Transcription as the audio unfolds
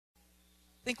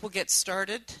I think we'll get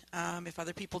started. If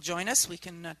other people join us, we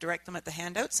can direct them at the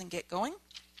handouts and get going.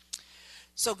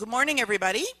 So good morning,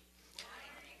 everybody.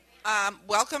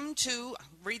 Welcome to,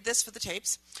 read this for the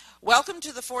tapes. Welcome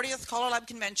to the 40th CALLERLAB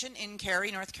Convention in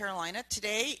Cary, North Carolina.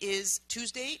 Today is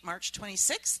Tuesday, March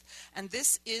 26th, and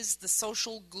this is the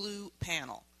Social Glue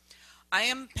panel. I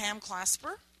am Pam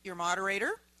Clasper, your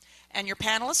moderator, and your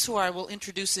panelists, who I will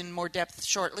introduce in more depth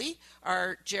shortly,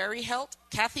 are Jerry Helt,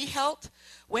 Kathy Helt,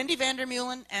 Wendy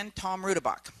Vandermeulen, and Tom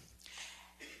Rudebock.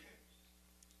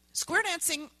 Square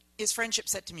dancing is friendship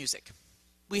set to music.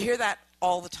 We hear that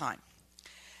all the time.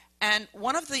 And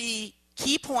one of the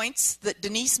key points that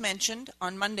Denise mentioned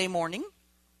on Monday morning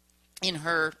in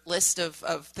her list of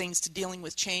things to dealing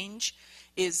with change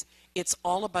is it's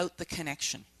all about the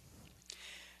connection.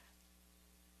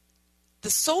 The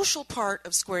social part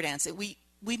of square dancing, we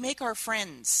make our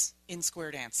friends in square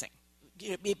dancing.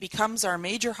 It becomes our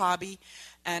major hobby,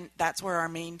 and that's where our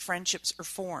main friendships are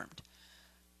formed.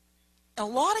 In a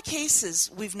lot of cases,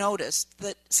 we've noticed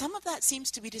that some of that seems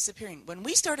to be disappearing. When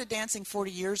we started dancing 40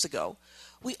 years ago,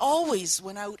 we always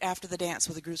went out after the dance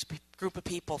with a group of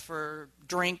people for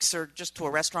drinks or just to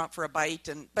a restaurant for a bite,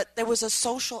 but there was a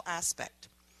social aspect.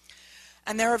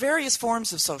 And there are various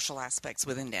forms of social aspects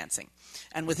within dancing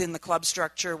and within the club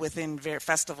structure, within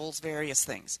festivals, various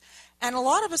things. And a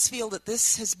lot of us feel that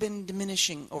this has been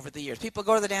diminishing over the years. People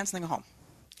go to the dance and they go home.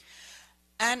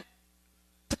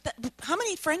 But how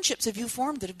many friendships have you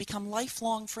formed that have become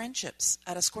lifelong friendships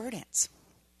at a square dance?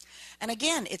 And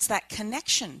again, it's that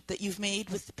connection that you've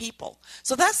made with the people.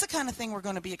 So that's the kind of thing we're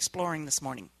going to be exploring this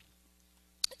morning.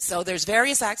 So there's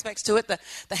various aspects to it.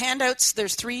 The handouts,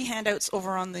 there's 3 handouts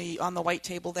over on the white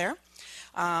table there,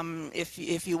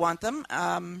 if you want them.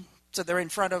 So they're in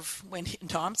front of Wendy and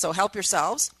Tom, so help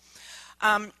yourselves.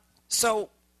 So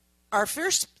our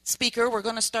first speaker, we're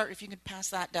going to start, if you could pass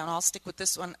that down, I'll stick with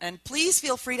this one. And please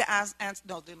feel free to ask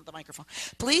the microphone.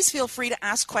 Please feel free to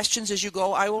ask questions as you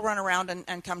go. I will run around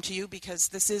and come to you because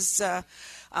this is,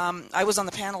 I was on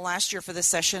the panel last year for this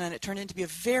session, and it turned into be a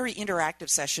very interactive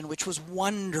session, which was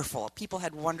wonderful. People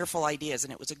had wonderful ideas,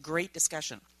 and it was a great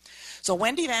discussion. So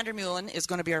Wendy Vandermeulen is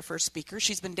going to be our first speaker.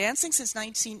 She's been dancing since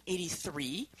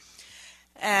 1983,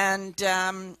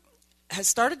 and has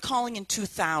started calling in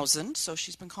 2000, so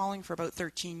she's been calling for about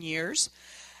 13 years.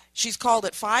 She's called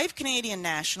at 5 Canadian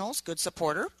nationals, good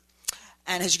supporter,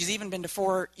 and she's even been to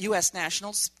 4 U.S.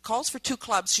 nationals, calls for 2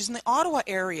 clubs. She's in the Ottawa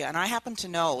area, and I happen to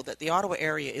know that the Ottawa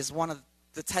area is one of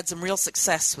that's had some real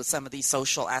success with some of these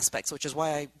social aspects, which is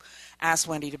why I asked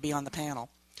Wendy to be on the panel.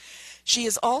 She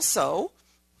is also,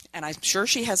 and I'm sure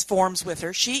she has forms with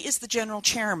her, she is the general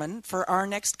chairman for our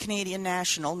next Canadian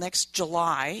National next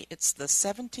July. It's the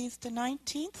 17th to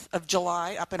 19th of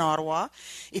July up in Ottawa.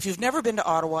 If you've never been to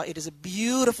Ottawa, it is a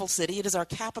beautiful city. It is our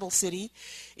capital city.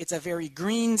 It's a very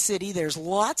green city. There's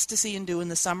lots to see and do in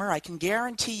the summer. I can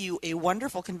guarantee you a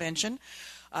wonderful convention.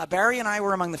 Barry and I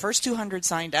were among the first 200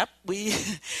 signed up. We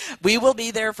will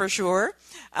be there for sure.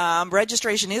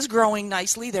 Registration is growing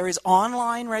nicely. There is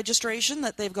online registration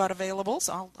that they've got available,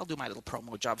 so I'll do my little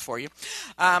promo job for you.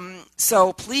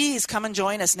 So please come and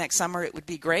join us next summer. It would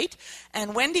be great.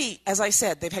 And Wendy, as I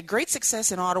said, they've had great success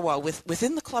in Ottawa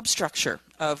within the club structure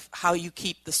of how you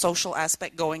keep the social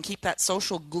aspect going, keep that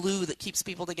social glue that keeps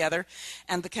people together,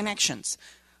 and the connections.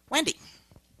 Wendy.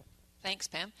 Thanks,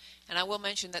 Pam. And I will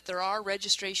mention that there are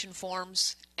registration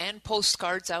forms and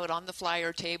postcards out on the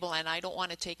flyer table, and I don't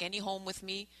want to take any home with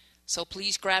me, so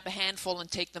please grab a handful and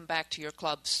take them back to your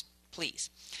clubs, please.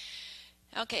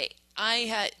 Okay,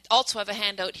 I also have a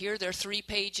handout here. There are 3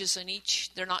 pages in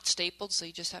each. They're not stapled, so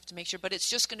you just have to make sure, but it's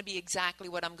just going to be exactly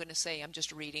what I'm going to say. I'm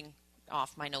just reading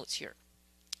off my notes here.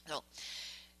 So,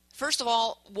 first of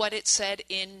all, what it said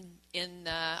in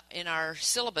our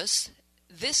syllabus,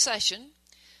 this session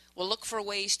we'll look for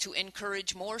ways to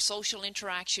encourage more social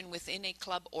interaction within a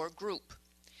club or group.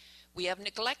 We have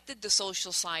neglected the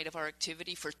social side of our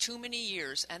activity for too many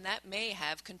years, and that may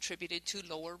have contributed to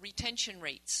lower retention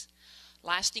rates.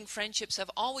 Lasting friendships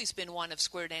have always been one of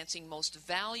square dancing's most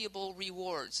valuable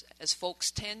rewards, as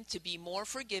folks tend to be more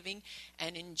forgiving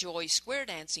and enjoy square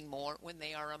dancing more when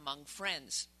they are among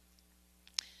friends.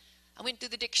 I went to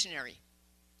the dictionary.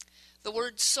 The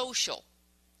word social,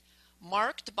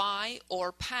 marked by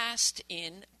or passed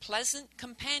in pleasant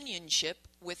companionship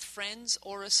with friends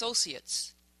or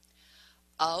associates,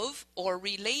 of or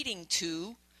relating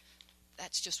to,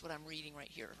 that's just what I'm reading right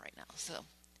here, right now. So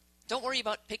don't worry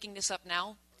about picking this up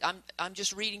now. I'm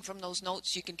just reading from those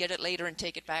notes. You can get it later and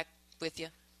take it back with you.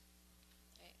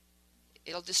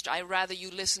 I'd rather you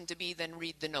listen to me than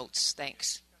read the notes.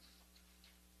 Thanks.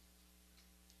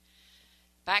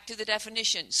 Back to the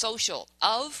definition. Social,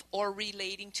 of or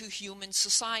relating to human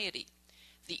society.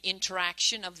 The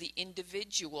interaction of the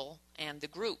individual and the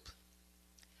group.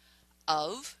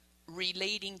 Of,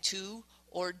 relating to,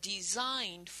 or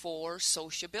designed for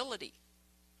sociability.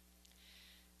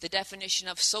 The definition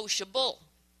of sociable.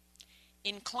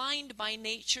 Inclined by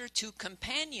nature to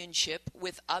companionship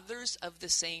with others of the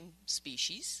same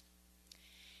species.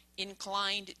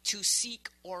 Inclined to seek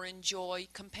or enjoy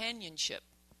companionship.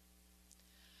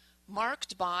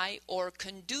 Marked by or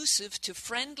conducive to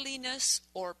friendliness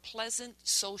or pleasant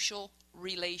social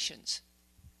relations.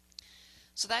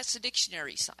 So that's the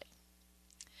dictionary side.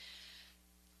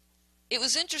 It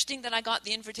was interesting that I got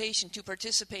the invitation to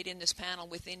participate in this panel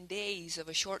within days of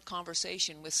a short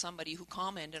conversation with somebody who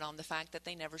commented on the fact that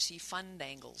they never see fun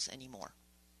dangles anymore.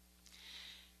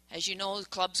 As you know,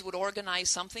 clubs would organize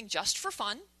something just for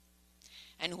fun,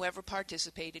 and whoever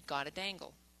participated got a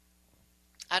dangle.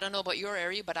 I don't know about your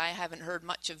area, but I haven't heard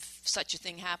much of such a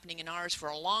thing happening in ours for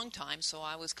a long time, so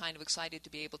I was kind of excited to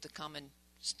be able to come and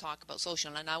talk about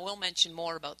social, and I will mention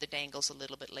more about the dangles a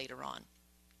little bit later on.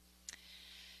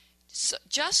 So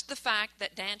just the fact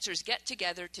that dancers get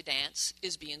together to dance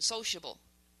is being sociable.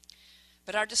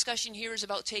 But our discussion here is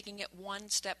about taking it one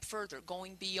step further,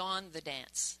 going beyond the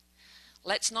dance.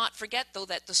 Let's not forget, though,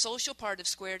 that the social part of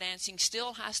square dancing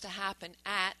still has to happen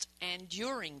at and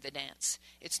during the dance.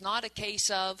 It's not a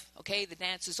case of, okay, the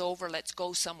dance is over, let's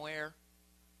go somewhere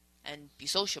and be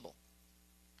sociable.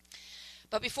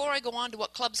 But before I go on to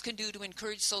what clubs can do to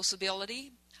encourage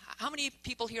sociability, how many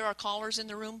people here are callers in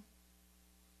the room?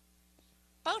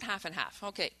 About half and half.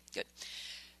 Okay, good.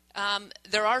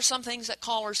 There are some things that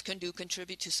callers can do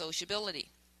contribute to sociability.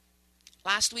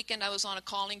 Last weekend I was on a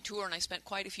calling tour and I spent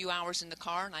quite a few hours in the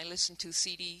car and I listened to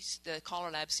CDs, the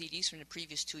CALLERLAB CDs from the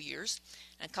previous 2 years,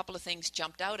 and a couple of things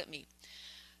jumped out at me.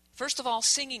 First of all,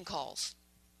 singing calls.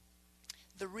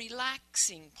 The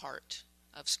relaxing part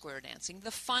of square dancing,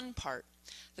 the fun part.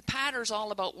 The patter's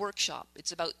all about workshop.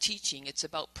 It's about teaching. It's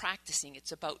about practicing.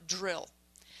 It's about drill.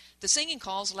 The singing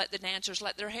calls let the dancers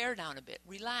let their hair down a bit,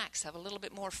 relax, have a little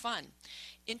bit more fun,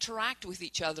 interact with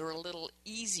each other a little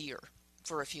easier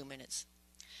for a few minutes.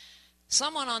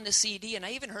 Someone on the CD, and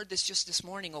I even heard this just this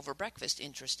morning over breakfast,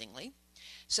 interestingly,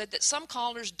 said that some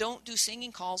callers don't do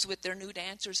singing calls with their new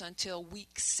dancers until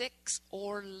week 6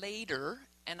 or later,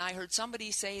 and I heard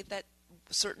somebody say that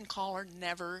a certain caller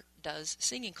never does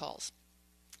singing calls.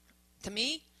 To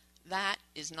me, that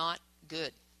is not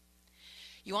good.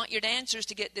 You want your dancers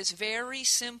to get this very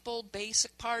simple,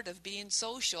 basic part of being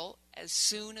social as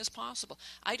soon as possible.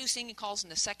 I do singing calls in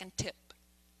the second tip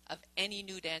of any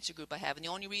new dancer group I have. And the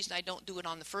only reason I don't do it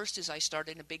on the first is I start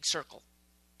in a big circle.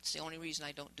 It's the only reason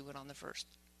I don't do it on the first.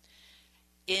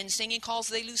 In singing calls,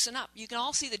 they loosen up. You can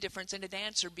all see the difference in a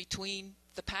dancer between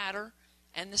the patter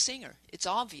and the singer. It's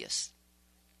obvious.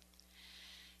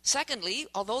 Secondly,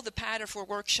 although the patter for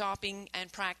workshopping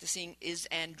and practicing is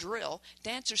and drill,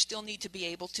 dancers still need to be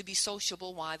able to be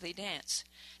sociable while they dance.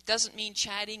 Doesn't mean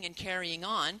chatting and carrying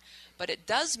on, but it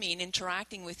does mean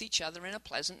interacting with each other in a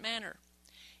pleasant manner.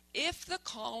 If the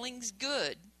calling's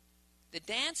good, the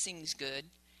dancing's good,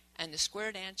 and the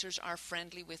square dancers are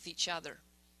friendly with each other.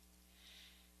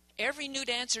 Every new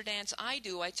dancer dance I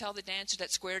do, I tell the dancer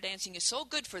that square dancing is so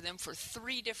good for them for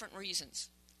 3 different reasons.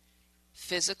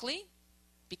 Physically,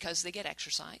 because they get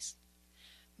exercise.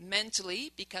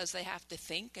 Mentally, because they have to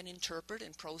think and interpret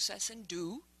and process and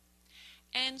do.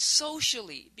 And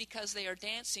socially, because they are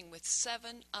dancing with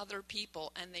 7 other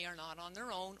people and they are not on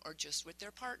their own or just with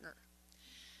their partner.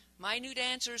 My new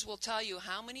dancers will tell you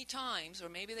how many times, or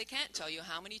maybe they can't tell you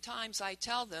how many times I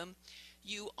tell them,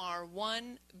 you are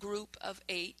one group of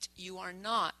 8. You are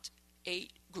not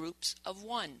 8 groups of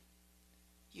 1.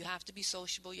 You have to be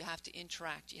sociable. You have to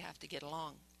interact. You have to get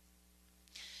along.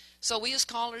 So we as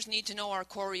callers need to know our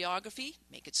choreography,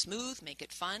 make it smooth, make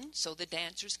it fun, so the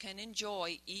dancers can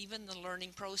enjoy even the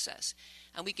learning process.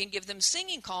 And we can give them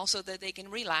singing calls so that they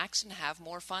can relax and have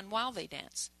more fun while they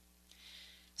dance.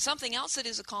 Something else that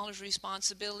is a caller's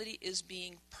responsibility is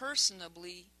being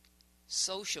personably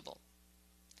sociable.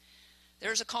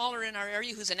 There's a caller in our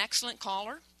area who's an excellent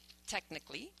caller,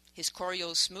 technically. His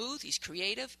choreo is smooth, he's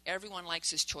creative, everyone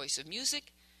likes his choice of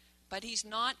music, but he's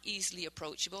not easily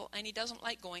approachable, and he doesn't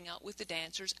like going out with the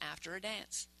dancers after a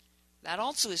dance. That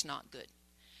also is not good.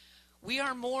 We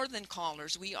are more than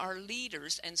callers. We are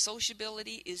leaders, and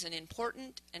sociability is an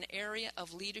important an area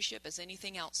of leadership as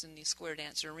anything else in the square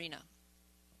dance arena.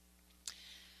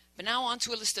 But now on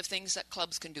to a list of things that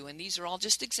clubs can do, and these are all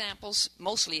just examples,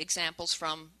 mostly examples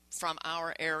from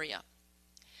our area.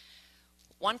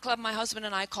 One club my husband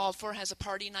and I called for has a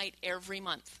party night every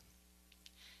month.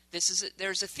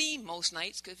 There's a theme most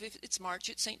nights, because if it's March,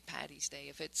 it's St. Paddy's Day.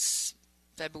 If it's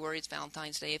February, it's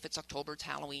Valentine's Day. If it's October, it's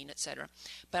Halloween, etc.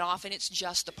 But often it's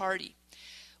just a party.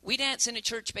 We dance in a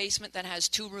church basement that has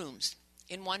 2 rooms.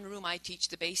 In one room, I teach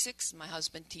the basics. My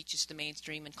husband teaches the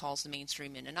mainstream and calls the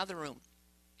mainstream in another room.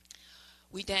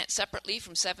 We dance separately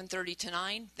from 7:30 to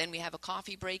 9. Then we have a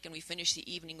coffee break, and we finish the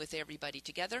evening with everybody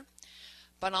together.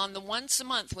 But on the once a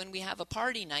month when we have a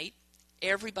party night,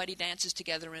 everybody dances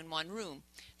together in one room.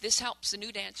 This helps the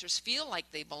new dancers feel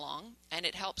like they belong, and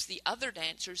it helps the other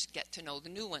dancers get to know the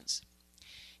new ones.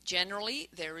 Generally,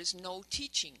 there is no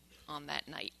teaching on that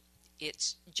night.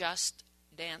 It's just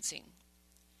dancing.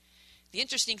 The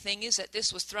interesting thing is that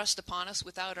this was thrust upon us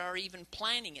without our even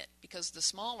planning it, because the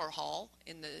smaller hall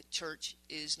in the church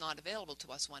is not available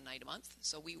to us one night a month.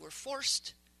 So we were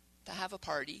forced to have a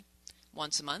party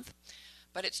once a month.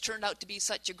 But it's turned out to be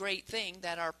such a great thing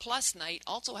that our plus night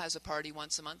also has a party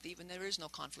once a month, even there is no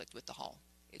conflict with the hall.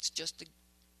 It's just a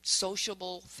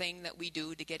sociable thing that we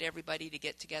do to get everybody to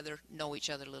get together, know each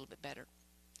other a little bit better.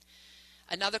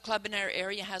 Another club in our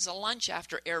area has a lunch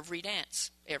after every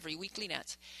dance, every weekly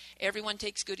dance. Everyone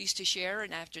takes goodies to share,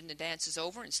 and after the dance is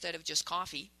over, instead of just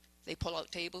coffee, they pull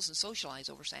out tables and socialize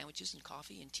over sandwiches and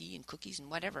coffee and tea and cookies and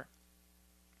whatever.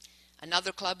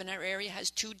 Another club in our area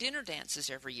has 2 dinner dances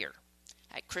every year,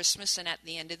 at Christmas and at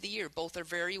the end of the year. Both are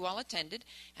very well attended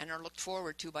and are looked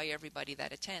forward to by everybody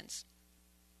that attends.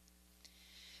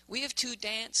 We have 2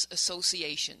 dance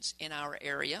associations in our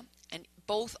area, and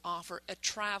both offer a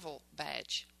travel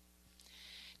badge.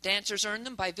 Dancers earn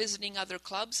them by visiting other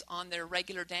clubs on their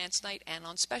regular dance night and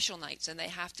on special nights, and they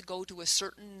have to go to a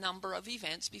certain number of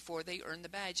events before they earn the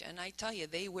badge. And I tell you,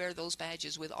 they wear those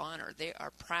badges with honor. They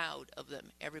are proud of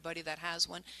them. Everybody that has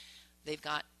one, they've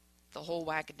got the whole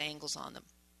whack of dangles on them.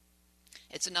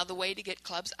 It's another way to get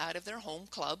clubs out of their home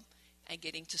club and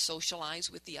getting to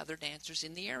socialize with the other dancers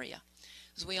in the area.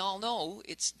 As we all know,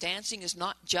 dancing is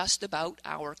not just about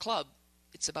our club.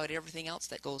 It's about everything else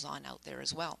that goes on out there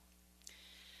as well.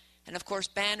 And of course,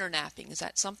 banner napping. Is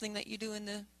that something that you do in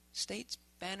the States?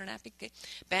 Banner napping? Okay.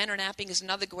 Banner napping is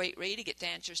another great way to get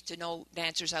dancers to know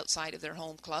dancers outside of their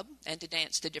home club and to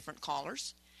dance to different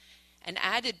callers. An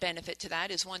added benefit to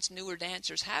that is once newer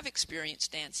dancers have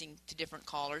experienced dancing to different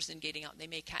callers and getting out, they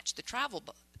may catch the travel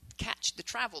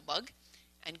bug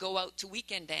and go out to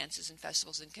weekend dances and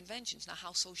festivals and conventions. Now,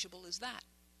 how sociable is that?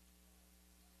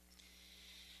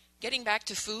 Getting back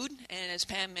to food, and as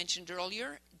Pam mentioned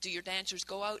earlier, do your dancers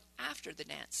go out after the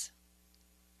dance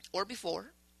or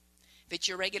before? If it's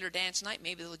your regular dance night,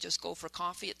 maybe they'll just go for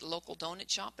coffee at the local donut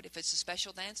shop, but if it's a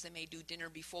special dance, they may do dinner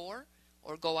before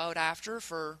or go out after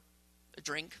for a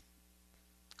drink,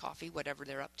 coffee, whatever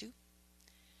they're up to.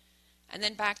 And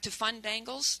then back to fun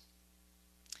dangles.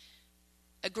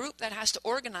 A group that has to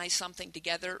organize something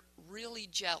together really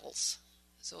gels.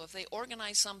 So if they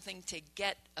organize something to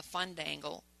get a fun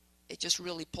dangle, it just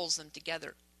really pulls them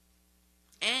together.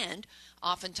 And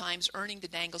oftentimes earning the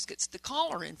dangles gets the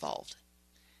caller involved.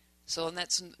 So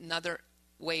that's another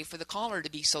way for the caller to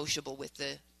be sociable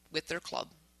with their club.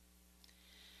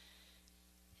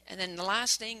 And then the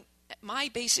last thing, my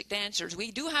basic dancers,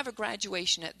 we do have a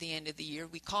graduation at the end of the year.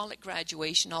 We call it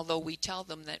graduation, although we tell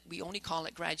them that we only call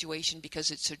it graduation because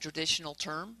it's a traditional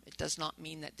term. It does not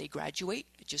mean that they graduate.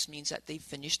 It just means that they've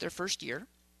finished their first year.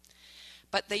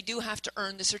 But they do have to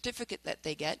earn the certificate that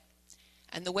they get.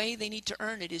 And the way they need to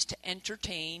earn it is to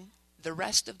entertain the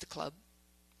rest of the club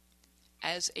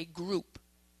as a group.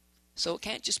 So it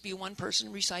can't just be one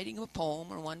person reciting a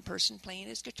poem or one person playing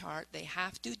his guitar. They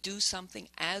have to do something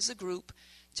as a group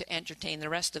to entertain the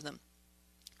rest of them.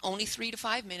 Only 3 to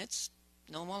 5 minutes,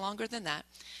 no more longer than that.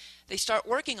 They start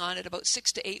working on it about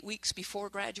 6 to 8 weeks before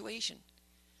graduation.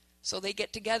 So they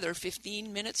get together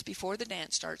 15 minutes before the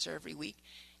dance starts every week.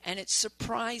 And it's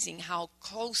surprising how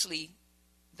closely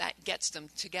that gets them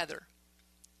together.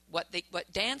 What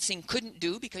dancing couldn't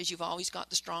do, because you've always got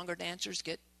the stronger dancers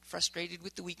get frustrated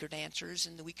with the weaker dancers,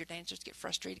 and the weaker dancers get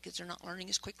frustrated because they're not learning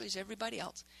as quickly as everybody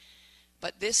else.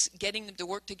 But this, getting them to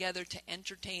work together to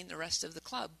entertain the rest of the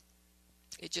club,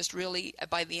 it just really,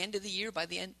 by the end of the year, by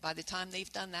the time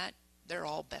they've done that, they're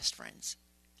all best friends.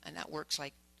 And that works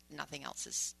like nothing else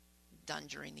is done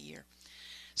during the year.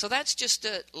 So that's just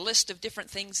a list of different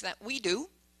things that we do.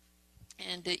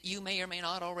 And you may or may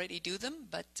not already do them,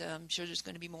 but I'm sure there's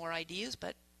going to be more ideas,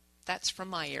 but that's from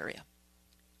my area.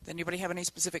 Does anybody have any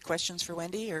specific questions for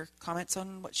Wendy or comments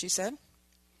on what she said?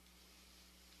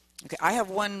 Okay, I have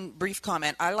one brief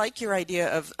comment. I like your idea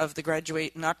of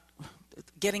the not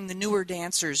getting the newer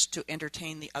dancers to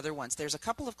entertain the other ones. There's a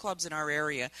couple of clubs in our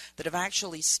area that have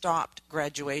actually stopped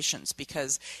graduations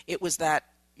because it was that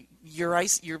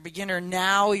you're beginner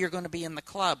now, you're going to be in the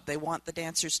club. They want the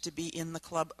dancers to be in the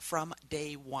club from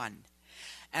day one.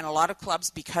 And a lot of clubs,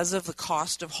 because of the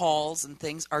cost of halls and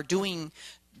things, are doing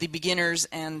the beginners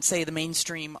and, say, the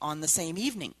mainstream on the same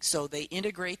evening. So they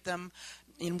integrate them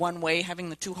in one way. Having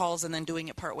the two halls and then doing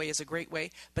it part way is a great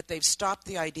way. But they've stopped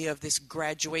the idea of this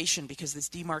graduation, because this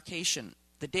demarcation,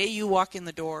 the day you walk in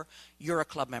the door, you're a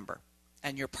club member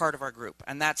and you're part of our group.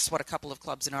 And that's what a couple of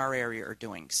clubs in our area are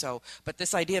doing. So, but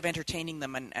this idea of entertaining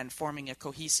them and forming a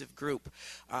cohesive group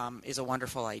is a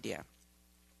wonderful idea.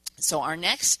 So our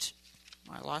next...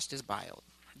 I lost his bio,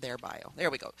 their bio. There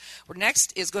we go.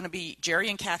 Next is going to be Jerry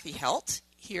and Kathy Helt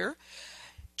here.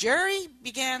 Jerry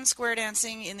began square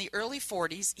dancing in the early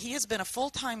 40s. He has been a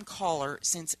full-time caller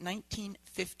since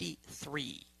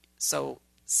 1953. So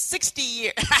 60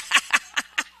 years.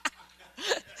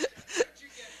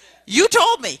 You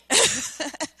told me.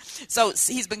 So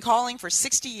he's been calling for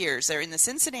 60 years. They're in the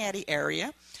Cincinnati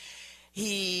area.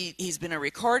 He's been a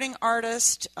recording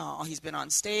artist. He's been on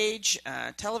stage,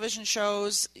 television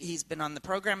shows. He's been on the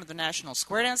program of the National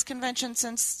Square Dance Convention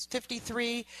since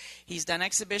 '53. He's done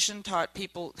exhibition, taught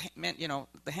people,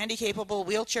 the handicapable,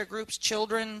 wheelchair groups,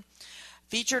 children,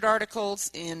 featured articles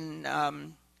in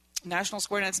National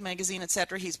Square Dance magazine,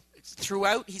 etc. He's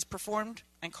performed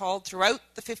and called throughout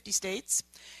the 50 states.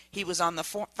 He was on the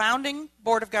founding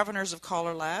board of governors of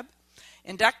CALLERLAB,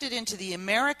 inducted into the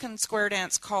American Square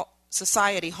Dance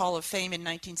Society Hall of Fame in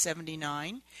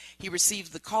 1979. He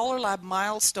received the CALLERLAB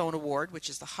Milestone Award, which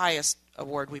is the highest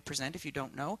award we present if you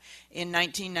don't know, in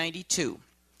 1992.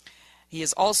 He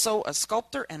is also a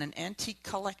sculptor and an antique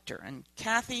collector. And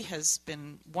Kathy has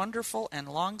been wonderful and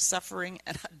long-suffering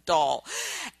and a doll.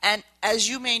 And as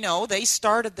you may know, they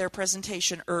started their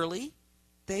presentation early.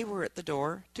 They were at the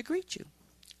door to greet you.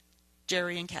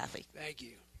 Jerry and Kathy. Thank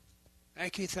you.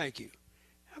 Thank you, thank you.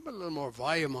 How about a little more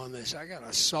volume on this? I got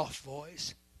a soft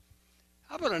voice.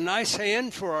 How about a nice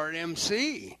hand for our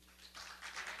MC?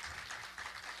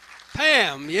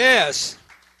 Pam, yes.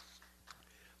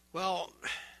 Well,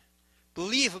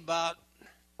 believe about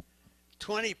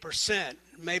 20%,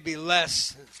 maybe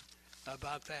less,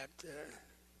 about that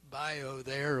bio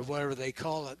there, or whatever they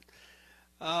call it.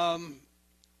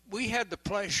 We had the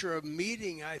pleasure of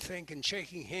meeting, I think, and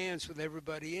shaking hands with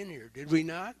everybody in here. Did we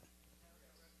not?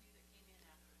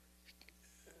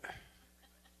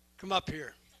 Come up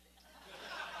here.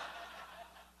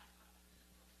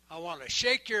 I want to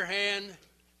shake your hand.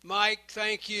 Mike,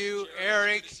 thank you.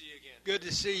 Eric, good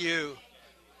to see you.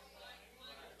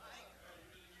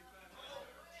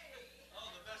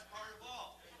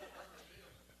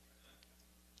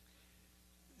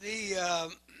 The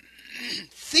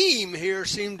theme here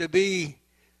seemed to be,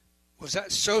 was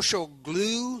that social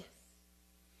glue?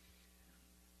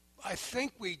 I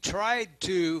think we tried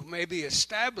to maybe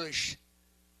establish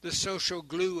the social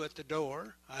glue at the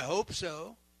door. I hope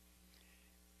so.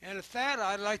 And at that,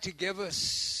 I'd like to give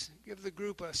the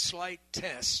group a slight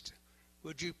test.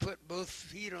 Would you put both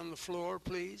feet on the floor,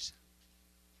 please?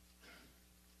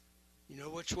 You know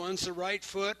which one's the right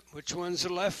foot, which one's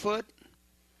the left foot?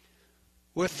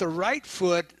 With the right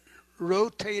foot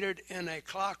rotated in a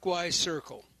clockwise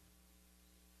circle.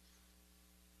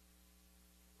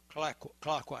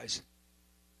 Clockwise.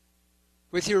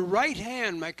 With your right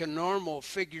hand, make a normal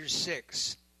figure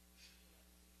 6.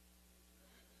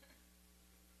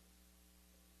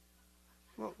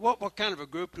 What kind of a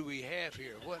group do we have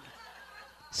here? What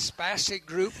spastic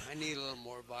group? I need a little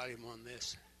more volume on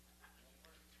this.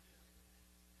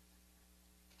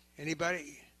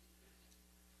 Anybody?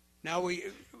 Now we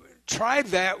tried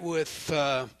that with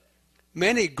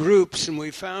many groups, and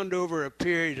we found over a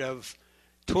period of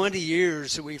 20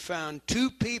 years that we found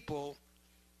 2 people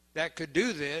that could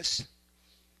do this,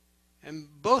 and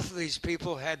both of these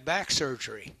people had back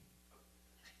surgery.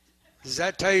 Does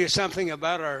that tell you something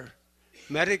about our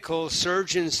medical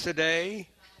surgeons today?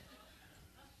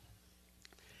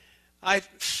 I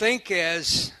think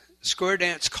as square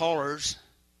dance callers,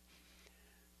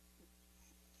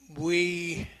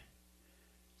 we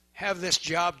have this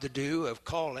job to do of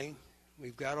calling.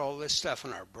 We've got all this stuff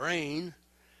in our brain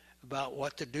about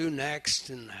what to do next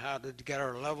and how to get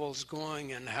our levels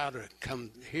going and how to come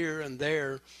here and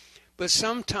there. But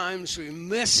sometimes we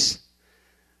miss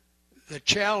the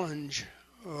challenge,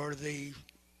 or the,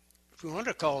 if we want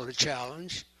to call it a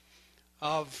challenge,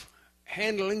 of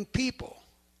handling people,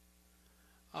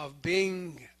 of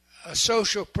being a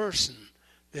social person,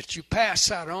 that you pass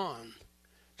that on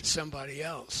to somebody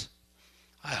else.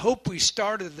 I hope we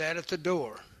started that at the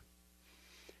door.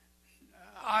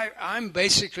 I'm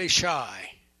basically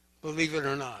shy, believe it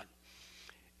or not.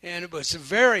 And it was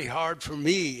very hard for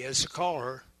me as a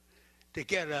caller to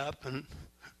get up and,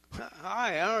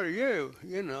 hi, how are you,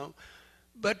 you know.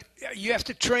 But you have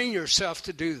to train yourself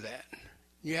to do that.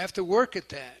 You have to work at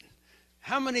that.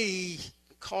 How many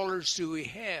callers do we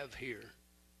have here?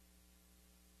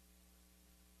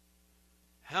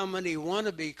 How many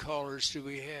wannabe callers do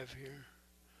we have here?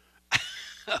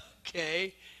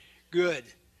 Okay, good.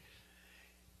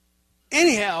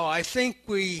 Anyhow, I think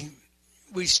we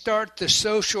start the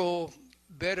social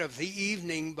bit of the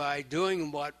evening by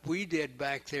doing what we did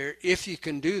back there, if you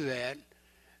can do that,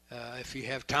 if you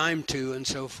have time to and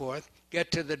so forth.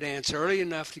 Get to the dance early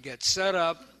enough to get set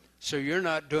up so you're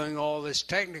not doing all this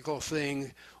technical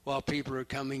thing while people are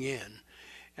coming in.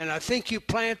 And I think you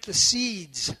plant the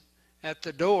seeds at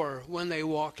the door when they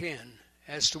walk in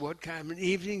as to what kind of an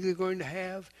evening they're going to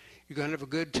have. You're going to have a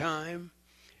good time.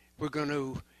 We're going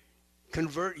to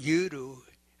convert you to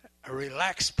a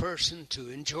relaxed person to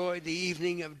enjoy the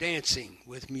evening of dancing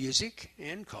with music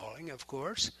and calling, of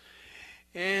course.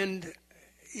 And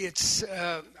it's,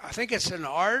 I think it's an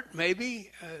art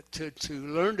maybe to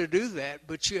learn to do that,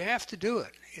 but you have to do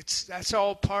it. That's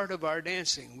all part of our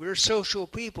dancing. We're social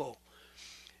people,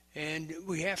 and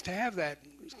we have to have that.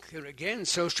 Again,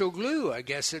 social glue, I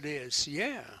guess it is.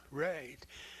 Yeah, right.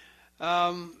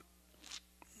 I'm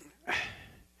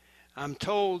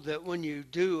told that when you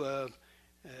do a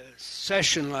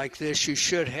session like this, you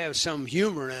should have some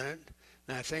humor in it.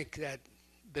 And I think that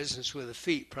business with the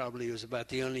feet probably was about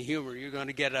the only humor you're going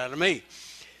to get out of me.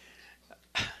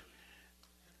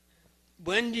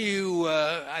 When you,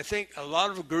 I think a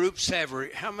lot of groups have,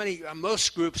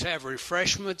 most groups have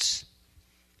refreshments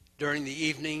during the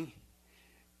evening.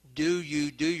 Do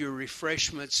you do your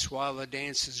refreshments while the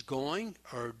dance is going,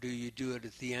 or do you do it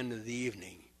at the end of the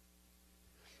evening?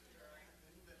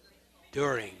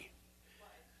 During.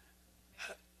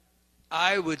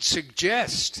 I would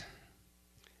suggest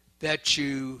that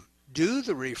you do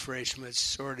the refreshments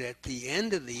sort of at the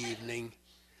end of the evening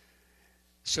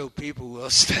so people will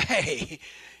stay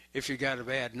if you got a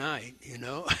bad night, you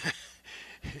know.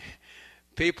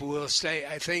 People will stay.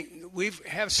 I think we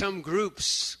have some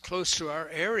groups close to our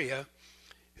area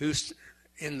who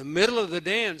in the middle of the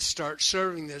dance start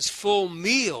serving this full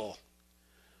meal,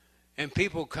 and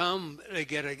people come, they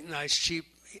get a nice cheap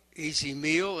easy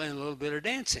meal and a little bit of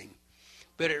dancing.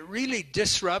 But it really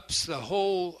disrupts the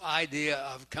whole idea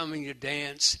of coming to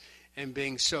dance and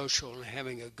being social and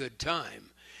having a good time.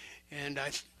 And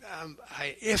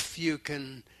if you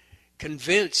can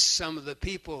convince some of the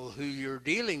people who you're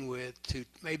dealing with to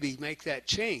maybe make that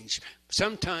change.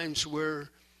 Sometimes we're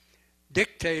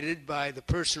dictated by the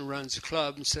person who runs the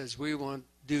club and says, we want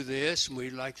to do this, and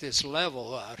we'd like this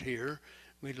level out here,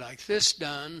 we'd like this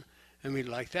done, and we'd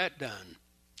like that done.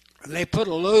 And they put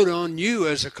a load on you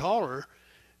as a caller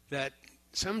that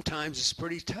sometimes is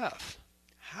pretty tough.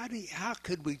 How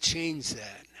could we change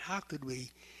that? How could we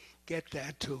get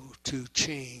that to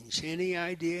change? Any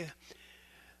idea?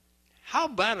 How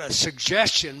about a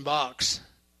suggestion box?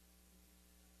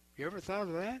 You ever thought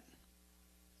of that?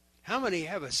 How many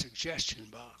have a suggestion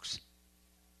box?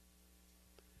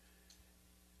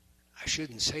 I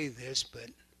shouldn't say this, but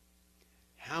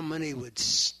how many would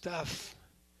stuff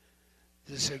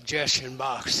the suggestion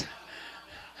box?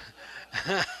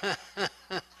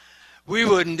 We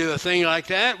wouldn't do a thing like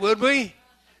that, would we?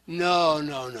 No.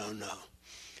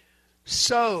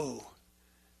 So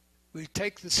we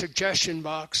take the suggestion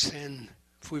box, and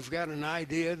if we've got an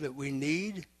idea that we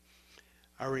need,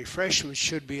 our refreshments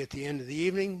should be at the end of the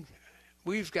evening.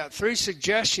 We've got 3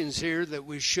 suggestions here that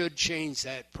we should change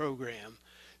that program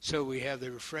so we have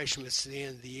the refreshments at the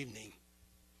end of the evening.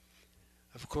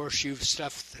 Of course, you've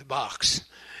stuffed the box.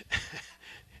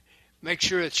 Make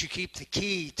sure that you keep the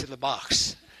key to the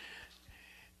box.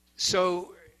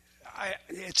 So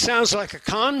it sounds like a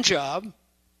con job.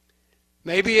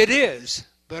 Maybe it is.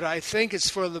 But I think it's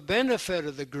for the benefit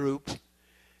of the group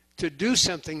to do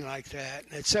something like that.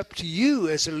 And it's up to you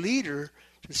as a leader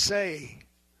to say,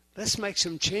 let's make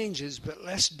some changes, but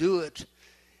let's do it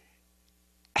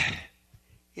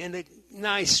in a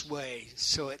nice way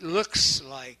so it looks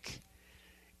like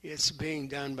it's being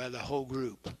done by the whole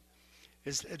group.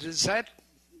 Does that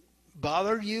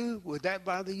bother you? Would that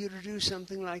bother you to do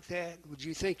something like that? Would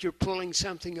you think you're pulling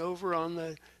something over on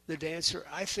the dancer?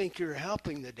 I think you're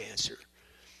helping the dancer,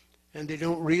 and they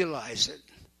don't realize it.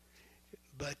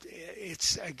 But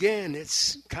it's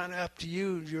kind of up to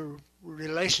you, your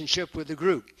relationship with the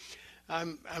group.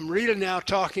 I'm really now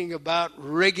talking about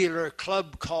regular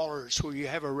club callers where you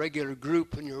have a regular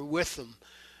group and you're with them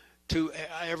to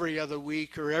every other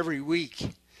week or every week.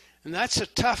 And that's a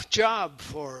tough job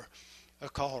for a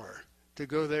caller to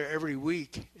go there every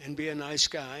week and be a nice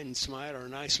guy and smile, or a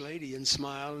nice lady and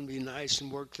smile and be nice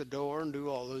and work the door and do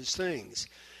all those things.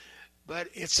 But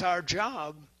it's our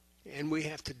job, and we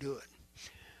have to do it.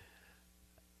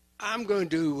 I'm going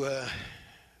to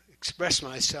express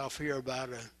myself here about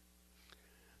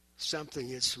something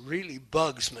that really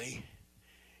bugs me.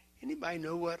 Anybody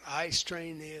know what eye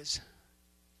strain is?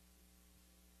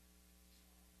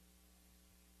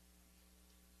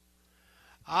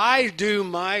 I do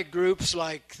my groups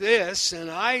like this, and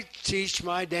I teach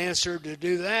my dancer to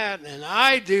do that, and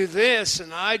I do this,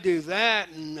 and I do that,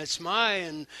 and it's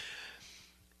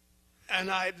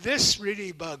this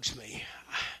really bugs me.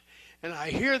 And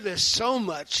I hear this so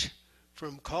much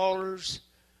from callers,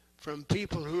 from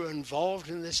people who are involved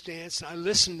in this dance. I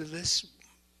listened to this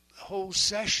whole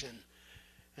session,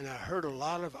 and I heard a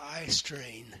lot of eye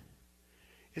strain.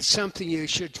 It's something you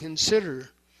should consider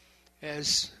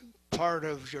as part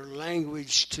of your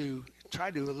language to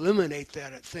try to eliminate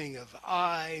that thing of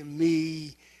I,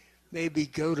 me, maybe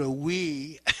go to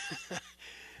we.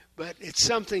 But it's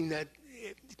something that,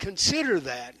 consider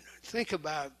that. Think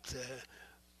about,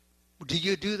 do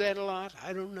you do that a lot?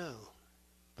 I don't know.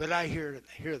 But I hear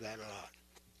that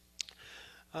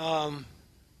a lot.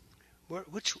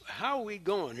 How are we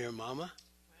going here, Mama?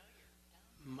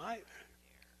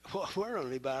 We're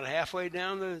only about halfway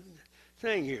down the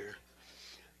thing here.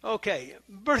 Okay,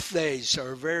 birthdays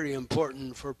are very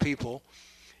important for people.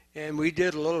 And we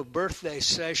did a little birthday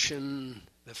session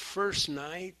the first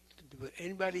night.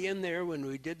 Anybody in there when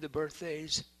we did the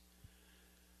birthdays?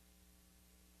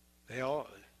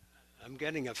 I'm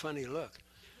getting a funny look.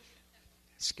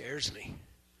 It scares me.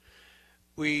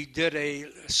 We did a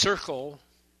circle,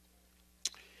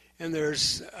 and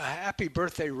there's a happy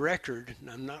birthday record, and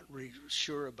I'm not really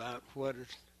sure about where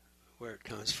it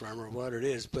comes from or what it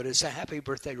is, but it's a happy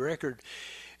birthday record.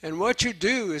 And what you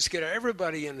do is get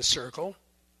everybody in a circle,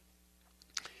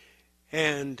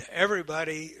 and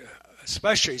everybody,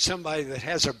 especially somebody that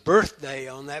has a birthday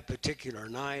on that particular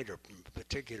night or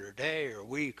particular day or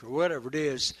week or whatever it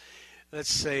is.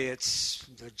 Let's say it's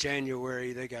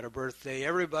January, they got a birthday.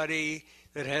 Everybody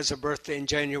that has a birthday in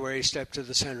January step to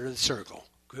the center of the circle.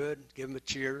 Good, give them a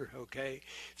cheer, okay.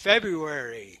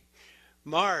 February,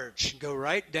 March, go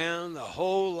right down the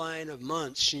whole line of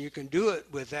months, and you can do it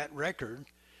with that record.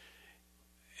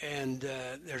 And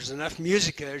there's enough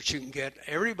music there that you can get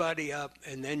everybody up,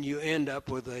 and then you end up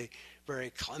with a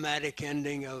very climatic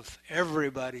ending of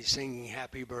everybody singing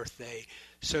happy birthday.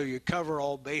 So you cover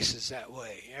all bases that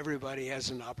way. Everybody has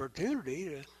an opportunity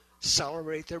to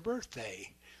celebrate their birthday,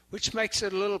 which makes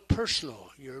it a little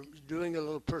personal. You're doing a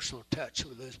little personal touch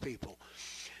with those people.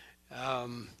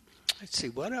 Let's see,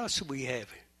 what else do we have?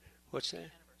 What's that?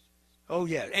 Oh,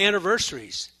 yeah,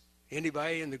 anniversaries.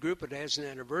 Anybody in the group that has an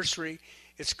anniversary,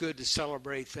 it's good to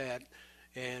celebrate that.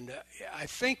 And I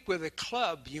think with a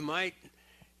club, you might,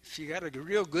 if you got a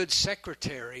real good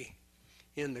secretary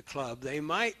in the club, they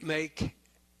might make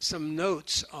some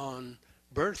notes on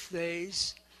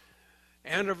birthdays,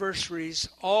 anniversaries,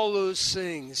 all those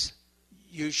things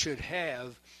you should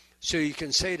have. So you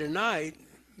can say tonight,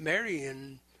 Mary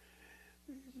and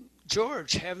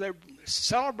George have their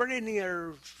celebrating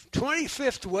their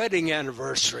 25th wedding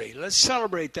anniversary. Let's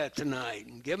celebrate that tonight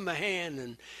and give them a hand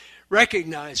and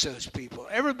recognize those people.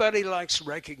 Everybody likes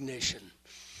recognition.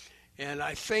 And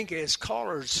I think as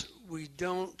callers, we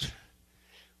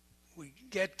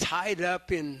get tied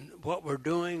up in what we're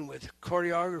doing with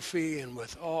choreography and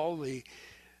with all the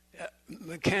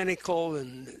mechanical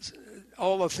and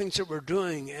all the things that we're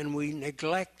doing, and we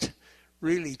neglect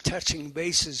really touching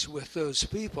bases with those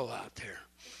people out there.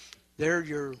 They're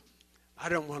your, I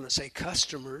don't want to say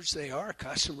customers, they are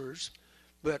customers,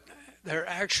 but they're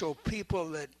actual people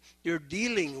that you're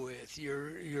dealing with.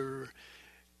 You're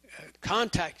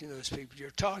contacting those people,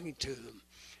 you're talking to them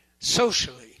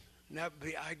socially.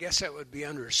 I guess that would be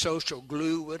under social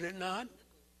glue, would it not?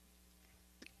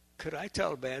 Could I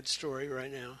tell a bad story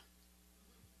right now?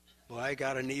 Well, I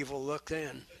got an evil look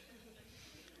then.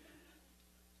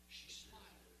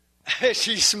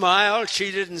 She smiled.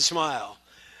 She didn't smile.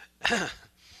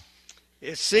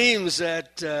 It seems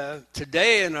that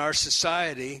today in our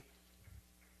society,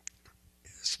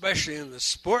 especially in the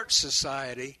sports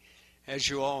society, as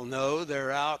you all know,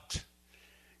 they're out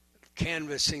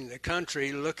canvassing the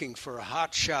country looking for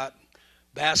hotshot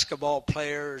basketball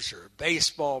players or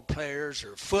baseball players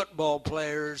or football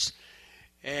players,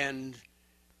 and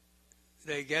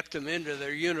they get them into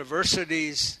their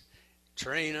universities,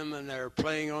 train them, and they're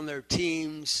playing on their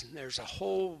teams. And there's a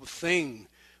whole thing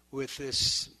with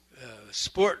this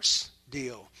sports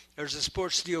deal. There's a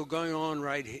sports deal going on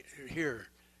right here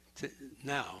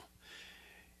now.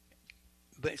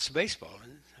 It's baseball,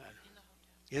 isn't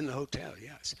it? In the hotel,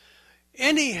 yes.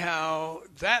 Anyhow,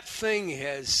 that thing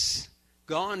has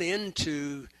gone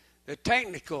into the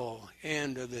technical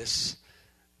end of this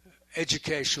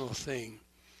educational thing.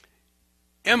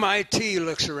 MIT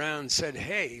looks around and said,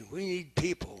 hey, we need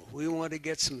people. We want to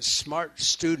get some smart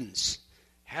students.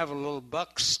 Have a little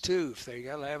bucks, too, if they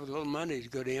got to have a little money to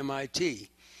go to MIT.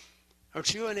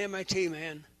 Aren't you an MIT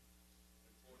man?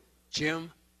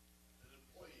 Jim?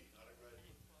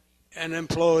 An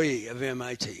employee of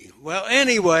MIT. Well,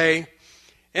 anyway,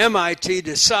 MIT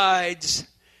decides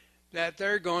that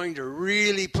they're going to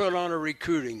really put on a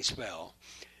recruiting spell.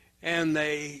 And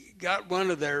they got one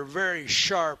of their very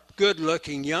sharp,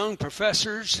 good-looking young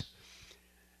professors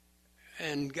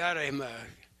and got him a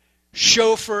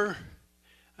chauffeur,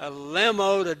 a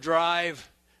limo to drive.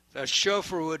 The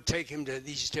chauffeur would take him to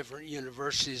these different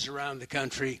universities around the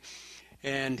country,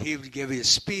 and he would give you a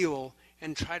spiel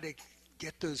and try to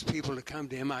get those people to come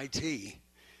to MIT.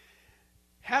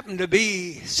 Happened to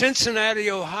be Cincinnati,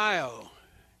 Ohio,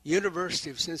 University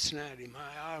of Cincinnati,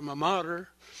 my alma mater,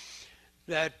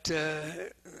 that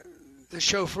the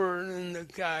chauffeur and the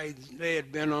guy, they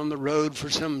had been on the road for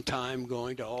some time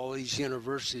going to all these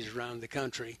universities around the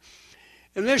country.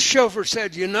 And this chauffeur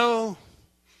said, you know,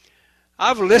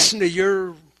 I've listened to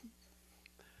your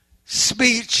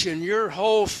speech and your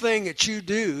whole thing that you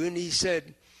do. And he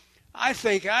said, I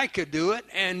think I could do it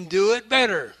and do it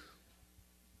better.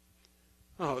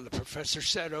 Oh, the professor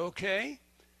said, okay.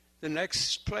 The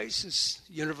next place is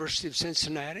University of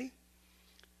Cincinnati.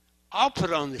 I'll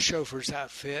put on the chauffeur's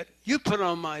outfit. You put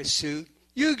on my suit.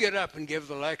 You get up and give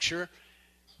the lecture.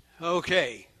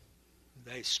 Okay.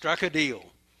 They struck a deal.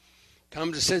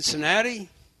 Come to Cincinnati.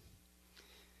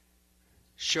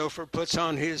 Chauffeur puts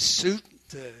on his suit,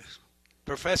 the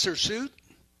professor's suit.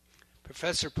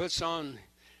 Professor puts on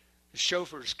the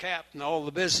chauffeur's cap and all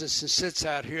the business and sits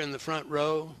out here in the front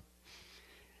row.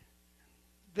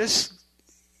 This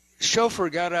chauffeur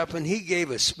got up and he gave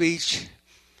a speech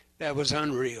that was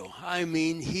unreal. I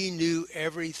mean, he knew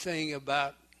everything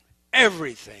about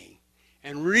everything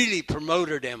and really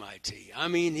promoted MIT. I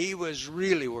mean, he was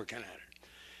really working at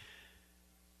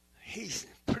it.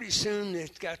 Pretty soon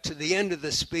it got to the end of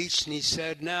the speech and he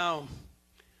said, now,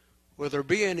 will there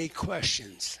be any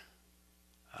questions?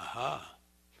 Aha.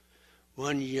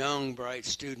 One young, bright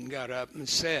student got up and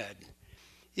said,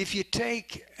 if you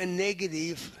take a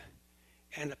negative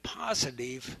and a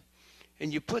positive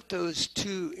and you put those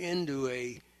two into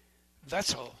a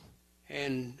vessel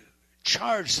and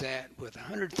charge that with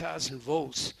 100,000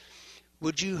 volts,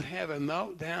 would you have a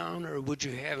meltdown or would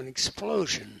you have an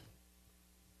explosion?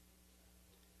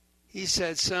 He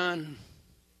said, son,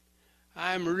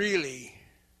 I'm really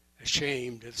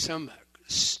ashamed of some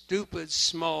stupid,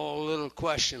 small, little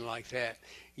question like that.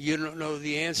 You don't know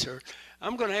the answer.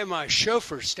 I'm going to have my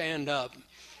chauffeur stand up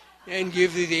and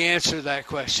give you the answer to that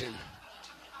question.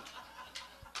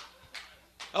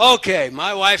 Okay,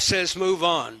 my wife says move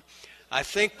on. I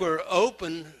think we're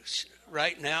open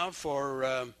right now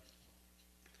for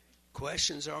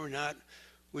questions, are we not?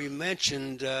 We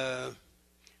mentioned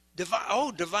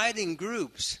dividing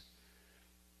groups.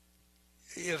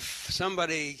 If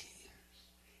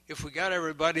we got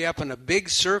everybody up in a big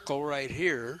circle right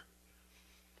here,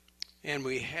 and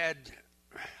we had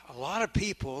a lot of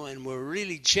people and we're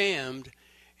really jammed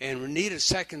and we need a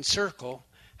second circle,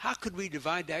 how could we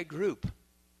divide that group?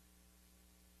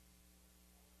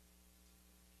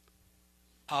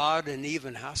 Odd and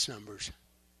even house numbers.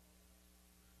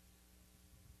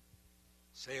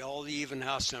 Say all the even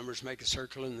house numbers, make a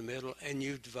circle in the middle, and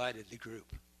you've divided the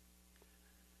group.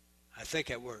 I think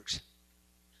it works.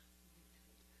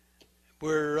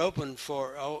 We're open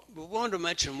for, we wanted to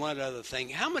mention one other thing.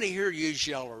 How many here use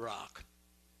Yellow Rock?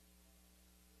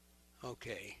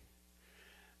 Okay.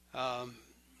 I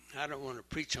don't want to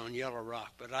preach on Yellow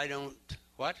Rock, but I don't,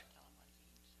 what?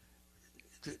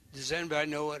 Does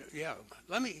anybody know what? Yeah.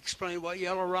 Let me explain what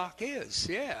Yellow Rock is.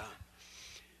 Yeah.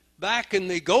 Back in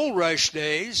the gold rush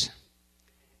days,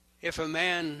 if a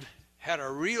man had a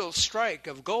real strike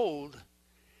of gold,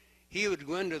 he would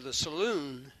go into the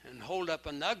saloon and hold up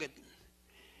a nugget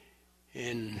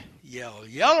and yell,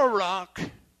 Yellow Rock,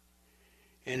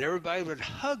 and everybody would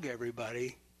hug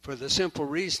everybody for the simple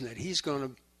reason that he's going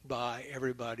to buy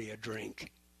everybody a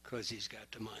drink because he's got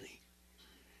the money.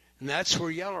 And that's where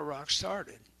Yellow Rock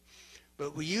started.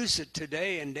 But we use it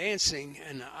today in dancing,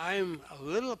 and I'm a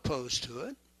little opposed to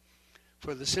it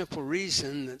for the simple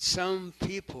reason that some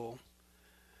people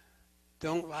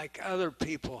don't like other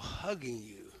people hugging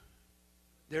you.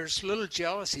 There's a little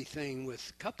jealousy thing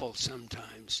with couples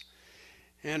sometimes.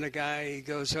 and a guy, he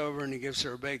goes over and he gives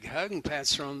her a big hug and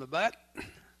pats her on the butt,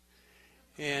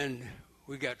 and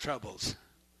we got troubles.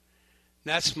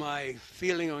 That's my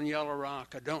feeling on Yellow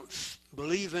Rock. I don't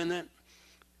believe in it.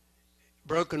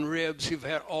 Broken ribs, you've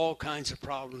had all kinds of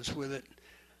problems with it.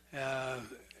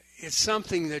 It's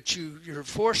something that you're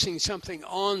forcing something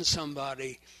on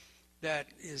somebody that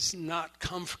is not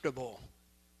comfortable.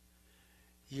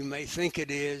 You may think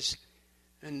it is,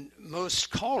 and most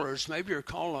callers, maybe you're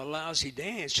calling a lousy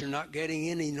dance, you're not getting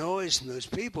any noise from those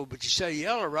people, but you say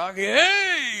Yellow Rock,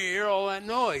 hey, you hear all that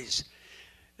noise.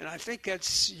 And I think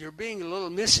you're being a little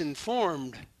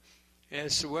misinformed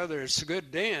as to whether it's a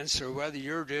good dance or whether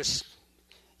you're just,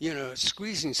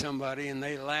 squeezing somebody and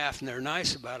they laugh and they're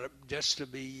nice about it just to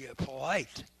be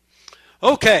polite.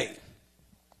 Okay.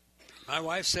 My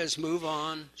wife says move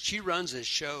on. She runs this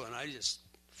show and I just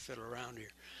fiddle around here.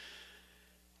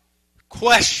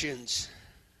 Questions?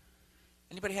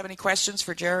 Anybody have any questions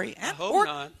for Jerry? I hope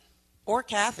not. Or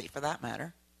Kathy, for that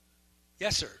matter.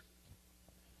 Yes, sir.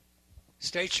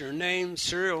 State your name,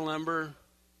 serial number.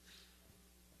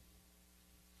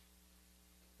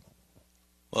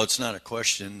 Well, it's not a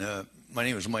question. My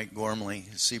name is Mike Gormley,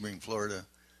 Sebring, Florida,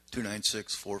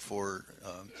 29644.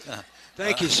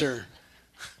 Thank you, sir.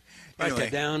 Write Anyway.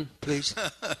 that down, please.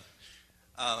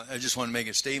 I just want to make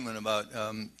a statement about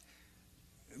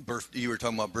you were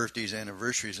talking about birthdays,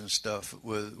 anniversaries, and stuff.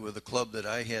 With a club that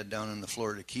I had down in the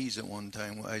Florida Keys at one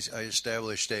time, I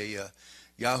established a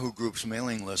Yahoo Group's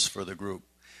mailing list for the group.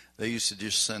 They used to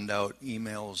just send out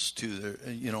emails to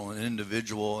an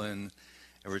individual, and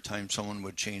every time someone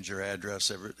would change their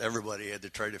address, everybody had to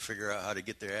try to figure out how to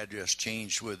get their address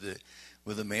changed with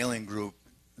the mailing group.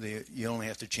 You only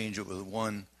have to change it with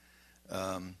one,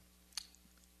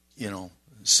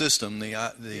 system,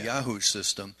 the Yahoo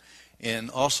system.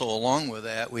 And also along with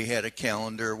that, we had a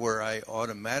calendar where I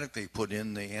automatically put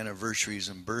in the anniversaries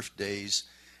and birthdays,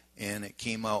 and it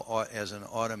came out as an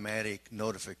automatic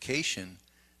notification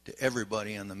to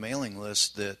everybody on the mailing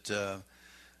list that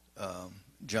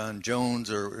John Jones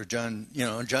or John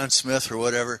Smith or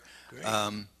whatever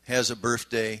has a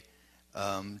birthday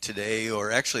today.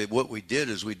 Or actually what we did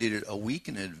is we did it a week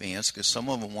in advance because some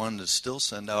of them wanted to still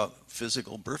send out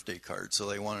physical birthday cards, so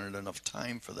they wanted enough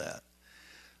time for that.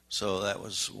 So that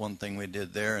was one thing we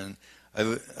did there. And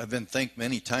I've been thanked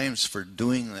many times for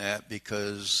doing that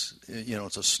because,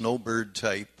 it's a snowbird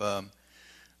type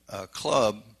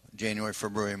club, January,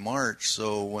 February, March.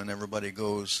 So when everybody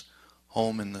goes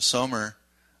home in the summer,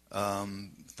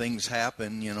 things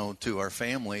happen, to our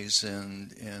families,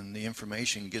 and the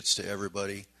information gets to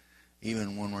everybody,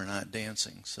 even when we're not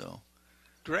dancing. So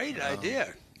great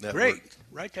idea. Great.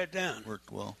 Write that down. Worked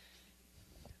well.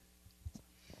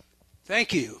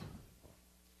 Thank you.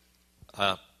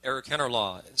 Eric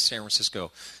Hennerlaw, San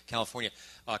Francisco, California.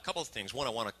 A couple of things. One,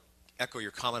 I want to echo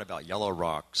your comment about Yellow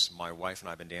Rocks. My wife and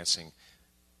I have been dancing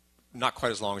not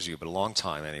quite as long as you, but a long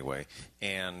time anyway.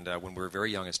 And when we were very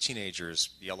young as teenagers,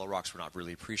 Yellow Rocks were not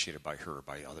really appreciated by her or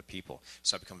by other people.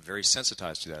 So I've become very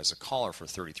sensitized to that as a caller for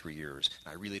 33 years.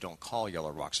 And I really don't call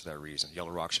Yellow Rocks for that reason. Yellow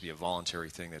Rocks should be a voluntary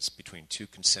thing that's between two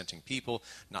consenting people,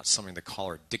 not something the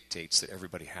caller dictates that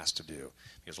everybody has to do.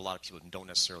 Because a lot of people don't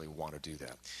necessarily want to do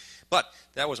that. But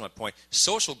that was my point.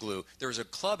 Social glue, there's a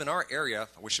club in our area,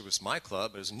 I wish it was my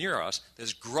club, but it was near us,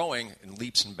 that's growing in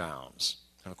leaps and bounds.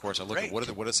 And, of course, I look at what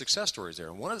are the success stories there.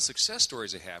 And one of the success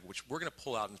stories they have, which we're going to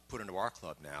pull out and put into our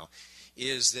club now,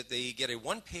 is that they get a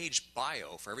one-page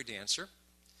bio for every dancer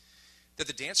that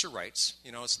the dancer writes.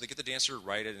 So they get the dancer to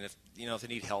write it, and if they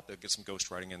need help, they get some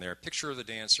ghostwriting in there. A picture of the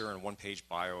dancer and a one-page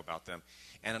bio about them,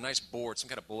 and a nice board, some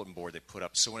kind of bulletin board they put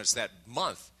up. So when it's that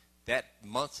month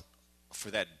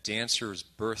for that dancer's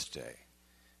birthday,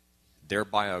 their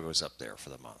bio goes up there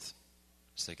for the month.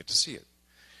 So they get to see it.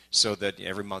 So that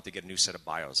every month they get a new set of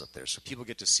bios up there. So people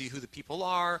get to see who the people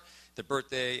are, their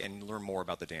birthday, and learn more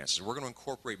about the dancers. We're going to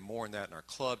incorporate more in that in our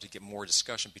club to get more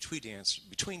discussion between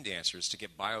dancers to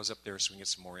get bios up there so we can get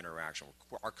some more interaction.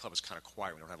 Our club is kind of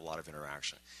quiet. We don't have a lot of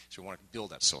interaction. So we want to build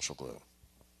that social glue.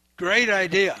 Great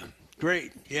idea.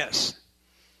 Great. Yes.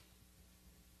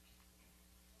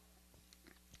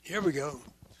 Here we go.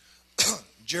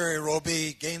 Jerry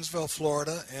Roby, Gainesville,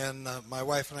 Florida, and my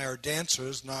wife and I are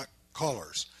dancers, not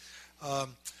callers. A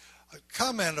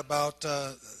comment about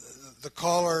the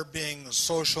caller being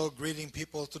social, greeting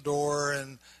people at the door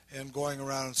and going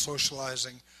around and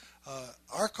socializing.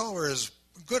 Our caller is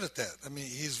good at that. I mean,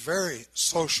 he's very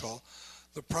social.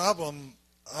 The problem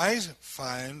I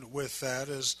find with that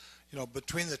is,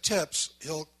 between the tips,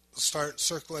 he'll start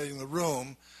circulating the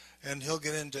room and he'll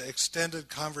get into extended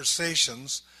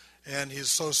conversations, and he's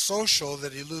so social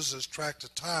that he loses track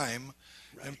of time,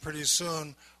 And pretty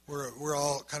soon we're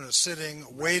all kind of sitting,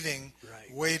 waiting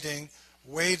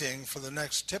for the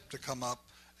next tip to come up,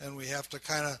 and we have to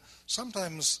kind of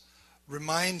sometimes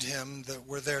remind him that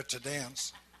we're there to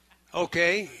dance.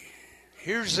 Okay,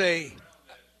 here's a...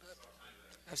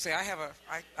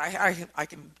 I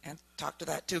can talk to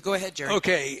that too. Go ahead, Jerry.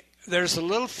 Okay, there's a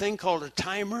little thing called a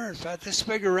timer. It's about this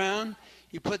big around.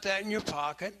 You put that in your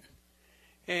pocket,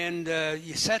 and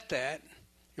you set that.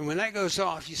 And when that goes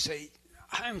off, you say,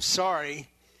 "I'm sorry,"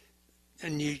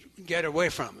 and you get away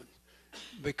from it.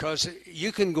 Because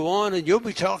you can go on and you'll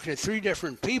be talking to 3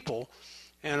 different people,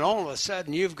 and all of a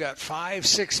sudden you've got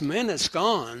 5-6 minutes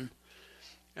gone.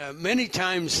 Many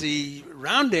times the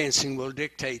round dancing will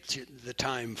dictate the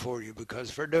time for you, because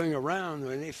if they're doing a round,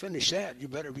 when they finish that, you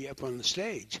better be up on the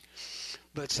stage.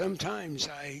 But sometimes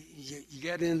you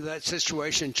get into that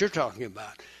situation that you're talking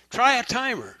about. Try a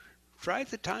timer. Try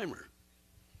the timer.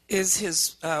 Is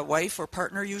his wife or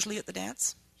partner usually at the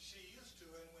dance? She used to,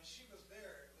 and when she was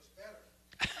there, it was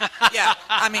better. Yeah,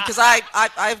 I mean, because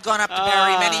I've gone up to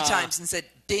Barry many times and said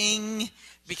ding,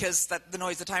 because the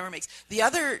noise the timer makes. The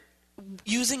other,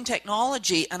 using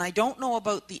technology, and I don't know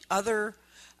about the other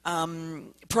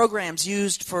programs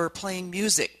used for playing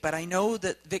music, but I know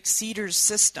that Vic Cedar's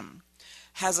system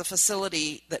has a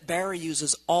facility that Barry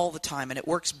uses all the time, and it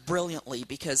works brilliantly,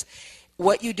 because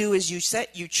what you do is you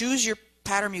choose your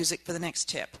pattern music for the next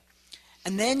tip,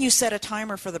 and then you set a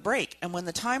timer for the break, and when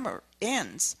the timer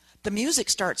ends, the music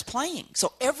starts playing,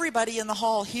 so everybody in the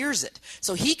hall hears it.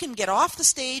 So he can get off the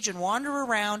stage and wander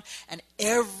around, and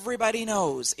everybody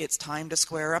knows it's time to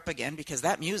square up again, because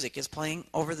that music is playing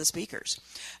over the speakers.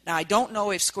 Now, I don't know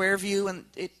if Squareview and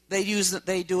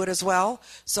they do it as well.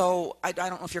 So I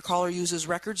don't know if your caller uses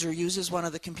records or uses one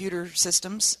of the computer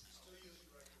systems.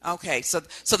 Okay, so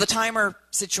the timer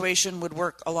situation would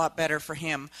work a lot better for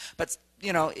him, but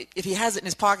you know, if he has it in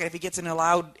his pocket, if he gets in a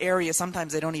loud area,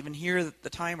 sometimes they don't even hear the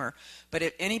timer. But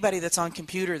if anybody that's on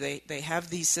computer, they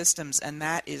have these systems, and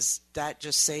that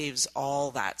just saves all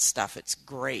that stuff. It's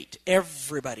great.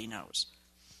 Everybody knows.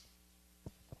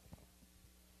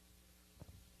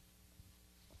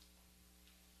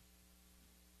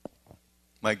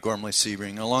 Mike Gormley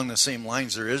Sebring. Along the same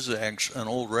lines, there is an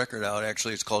old record out,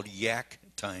 actually. It's called Yak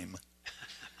Time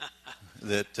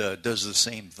that does the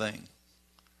same thing.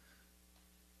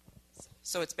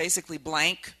 So it's basically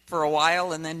blank for a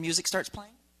while, and then music starts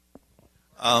playing?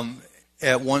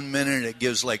 At 1 minute, it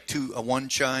gives like one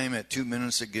chime. At 2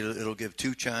 minutes, it'll give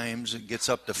 2 chimes. It gets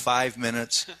up to 5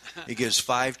 minutes. It gives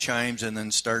 5 chimes, and then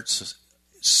starts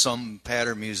some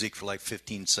pattern music for like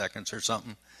 15 seconds or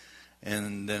something.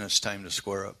 And then it's time to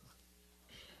square up.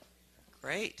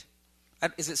 Great.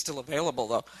 Is it still available,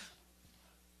 though?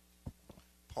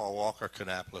 Paul Walker,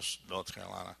 Kannapolis, North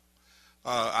Carolina.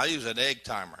 I use an egg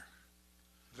timer.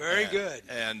 Very good.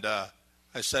 And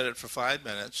I set it for 5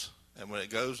 minutes, and when it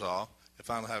goes off, if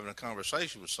I'm having a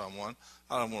conversation with someone,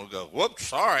 I don't want to go, whoops,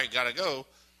 sorry, got to go.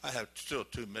 I have still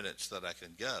 2 minutes that I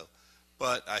can go.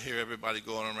 But I hear everybody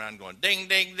going around going, ding,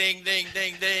 ding, ding, ding,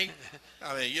 ding, ding.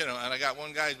 I mean, you know, and I got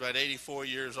one guy, he's about 84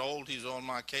 years old. He's on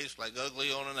my case like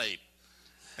ugly on an ape.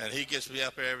 And he gets me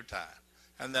up there every time.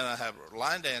 And then I have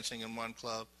line dancing in one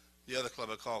club. The other club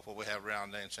I call for, we have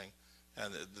round dancing.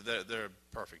 And they're a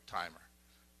perfect timer.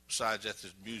 Besides that,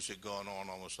 there's music going on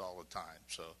almost all the time.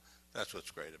 So that's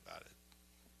what's great about it.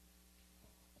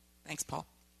 Thanks, Paul.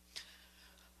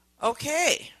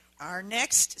 Okay, our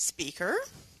next speaker.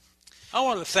 I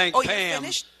want to thank Pam. Pam. You're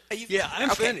finished? Yeah, I'm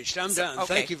finished. I'm done.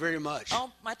 Okay. Thank you very much.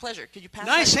 Oh, my pleasure. Could you pass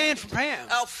Nice that hand for Pam.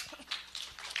 Oh.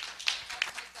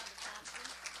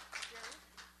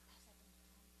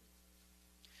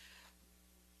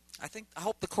 I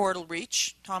hope the cord will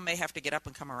reach. Tom may have to get up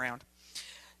and come around.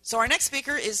 So our next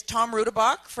speaker is Tom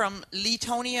Rudebock from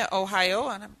Leetonia, Ohio.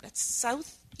 And that's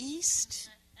southeast?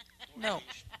 No.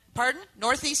 Pardon?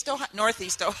 Northeast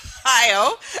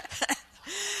Ohio.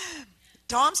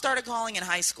 Tom started calling in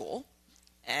high school,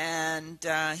 and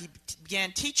he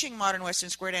began teaching modern Western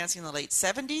square dancing in the late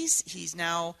 70s. He's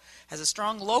now has a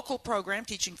strong local program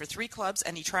teaching for 3 clubs,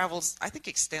 and he travels, I think,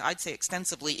 I'd say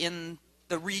extensively in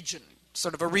the region,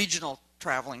 sort of a regional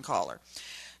traveling caller.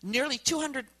 Nearly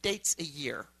 200 dates a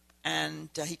year, and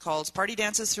he calls party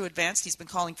dances through Advanced. He's been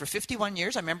calling for 51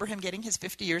 years. I remember him getting his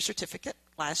 50-year certificate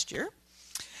last year.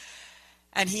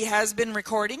 And he has been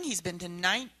recording. He's been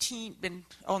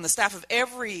on the staff of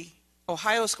every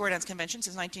Ohio Square Dance Convention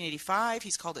since 1985.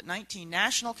 He's called at 19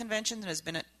 national conventions and has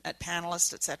been at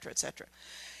Panelists, et cetera, et cetera.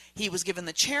 He was given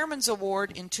the Chairman's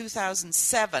Award in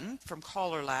 2007 from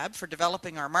CALLERLAB for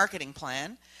developing our marketing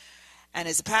plan, and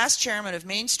is a past chairman of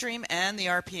Mainstream and the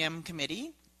RPM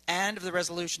committee, and of the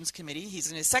Resolutions Committee.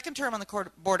 He's in his second term on the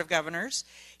Board of Governors.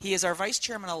 He is our Vice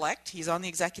Chairman-elect. He's on the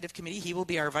Executive Committee. He will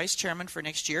be our Vice Chairman for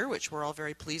next year, which we're all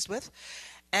very pleased with.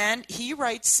 And he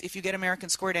writes, if you get American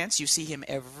Square Dance, you see him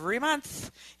every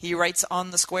month. He writes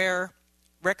on the Square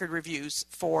record reviews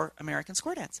for American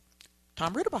Square Dance.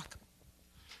 Tom Rudebock.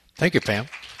 Thank you, Pam.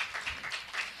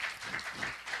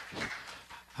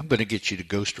 I'm going to get you to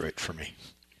ghostwrite for me.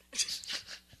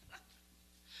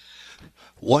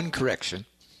 One correction.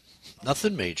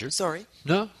 Nothing major. Sorry.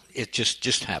 No, it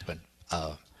just happened.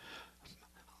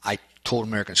 I told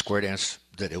American Square Dance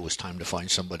that it was time to find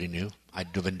somebody new.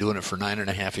 I'd been doing it for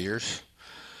 9.5 years,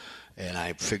 and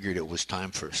I figured it was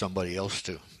time for somebody else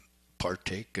to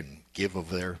partake and give of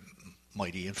their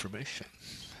mighty information.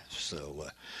 So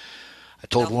I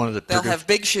told one of the they'll have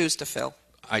big shoes to fill.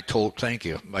 Thank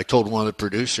you. I told one of the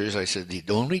producers, I said, the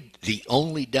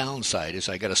only downside is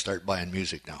I got to start buying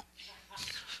music now.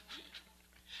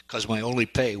 Because my only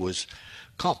pay was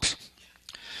comps.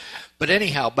 But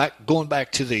anyhow, going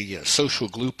back to the social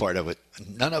glue part of it,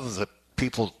 none of the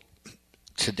people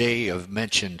today have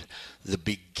mentioned the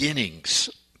beginnings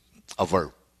of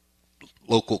our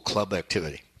local club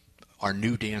activity, our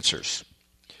new dancers.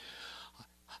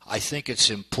 I think it's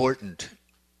important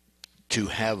to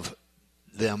have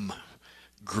them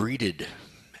greeted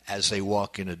as they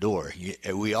walk in the door.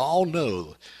 We all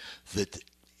know that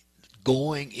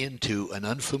going into an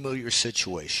unfamiliar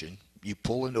situation, you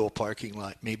pull into a parking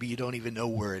lot, maybe you don't even know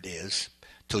where it is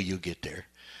till you get there.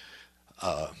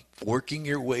 Working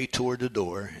your way toward the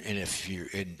door, and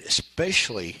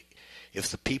especially if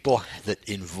the people that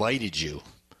invited you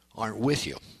aren't with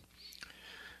you.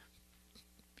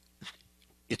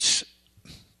 It's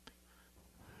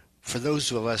for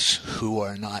those of us who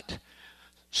are not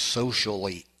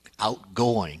socially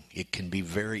outgoing, it can be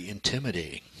very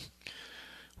intimidating.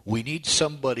 We need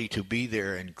somebody to be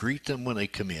there and greet them when they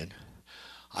come in.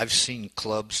 I've seen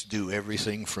clubs do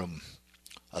everything from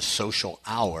a social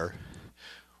hour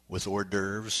with hors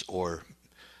d'oeuvres or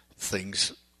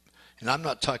things. And I'm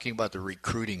not talking about the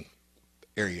recruiting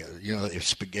area, if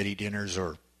spaghetti dinners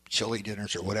or chili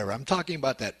dinners or whatever. I'm talking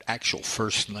about that actual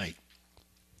first night.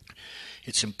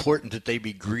 It's important that they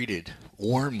be greeted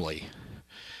warmly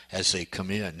as they come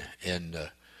in. And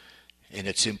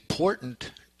it's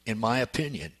important, in my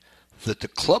opinion, that the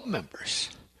club members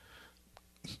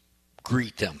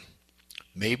greet them.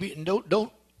 Maybe, and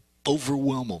don't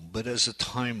overwhelm them, but as a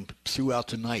time throughout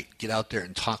the night, get out there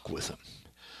and talk with them.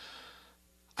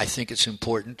 I think it's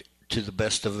important, to the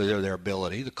best of their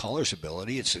ability, the caller's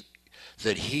ability,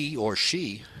 that he or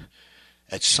she,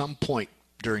 at some point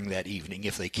during that evening,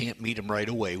 if they can't meet them right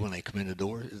away when they come in the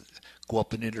door, go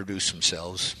up and introduce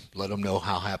themselves, let them know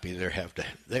how happy they're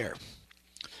there.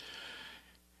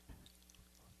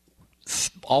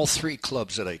 All three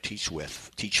clubs that I teach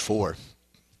for,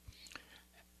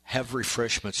 have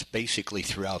refreshments basically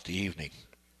throughout the evening.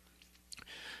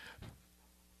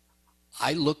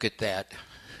 I look at that,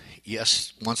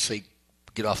 yes, once they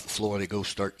get off the floor, they go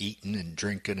start eating and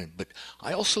drinking, but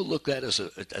I also look at it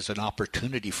as an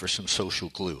opportunity for some social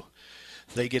glue.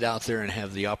 They get out there and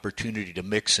have the opportunity to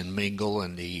mix and mingle,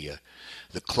 and the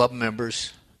club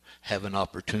members have an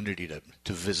opportunity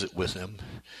to visit with them.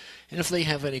 And if they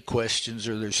have any questions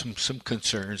or there's some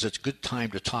concerns, it's a good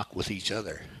time to talk with each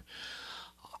other.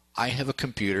 I have a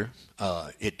computer.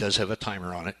 It does have a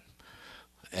timer on it,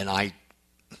 and I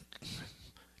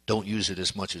don't use it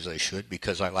as much as I should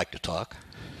because I like to talk.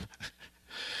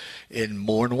 And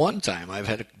more than one time, I've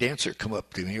had a dancer come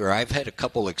up to me, or I've had a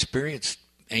couple experienced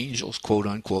angels, quote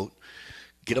unquote,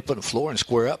 get up on the floor and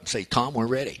square up and say, "Tom, we're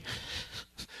ready."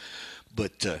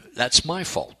 But that's my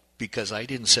fault because I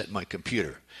didn't set my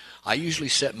computer. I usually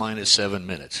set mine at 7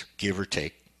 minutes, give or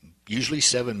take. Usually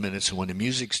 7 minutes, and when the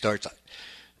music starts,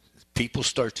 people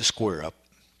start to square up,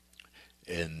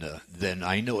 and then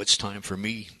I know it's time for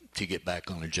me to get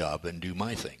back on the job and do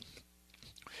my thing.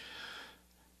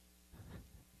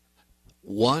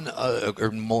 One,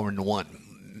 or more than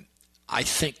one, I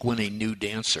think when a new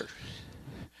dancer,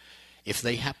 if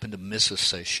they happen to miss a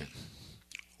session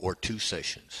or two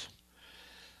sessions,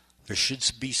 there should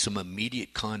be some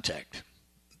immediate contact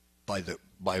by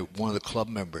one of the club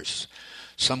members.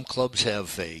 Some clubs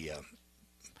have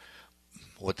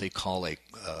what they call a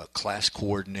class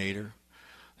coordinator.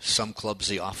 Some clubs,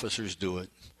 the officers do it.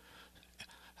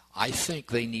 I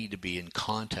think they need to be in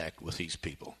contact with these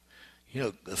people.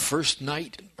 The first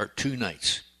night or 2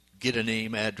 nights, get a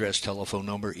name, address, telephone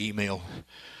number, email.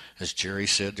 As Jerry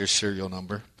said, their serial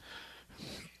number.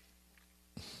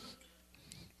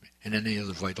 And any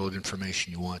other vital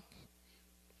information you want.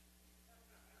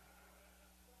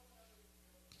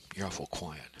 You're awful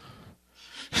quiet.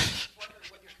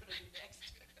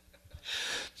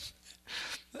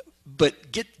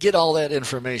 But get all that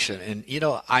information. And,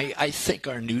 I think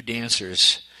our new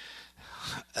dancers,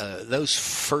 those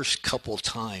first couple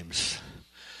times,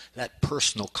 that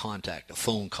personal contact, a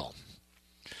phone call.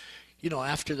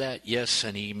 After that, yes,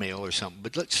 an email or something.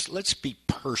 But let's be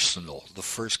personal the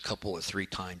first couple or 3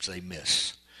 times they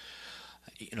miss.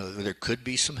 There could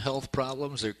be some health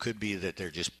problems. There could be that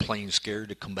they're just plain scared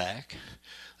to come back.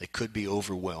 They could be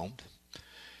overwhelmed.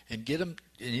 And get them,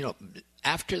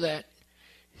 after that,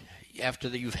 after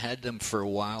you've had them for a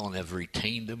while and have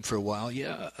retained them for a while,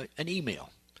 an email.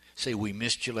 Say, we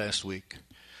missed you last week.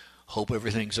 Hope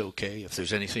everything's okay. If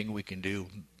there's anything we can do,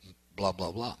 blah,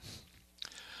 blah, blah.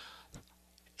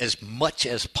 As much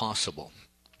as possible.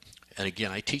 And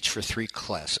again, I teach for 3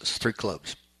 classes, 3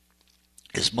 clubs.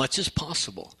 As much as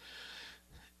possible.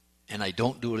 And I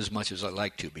don't do it as much as I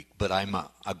like to, but I'm a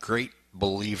great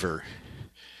believer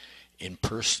in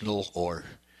personal or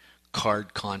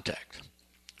card contact.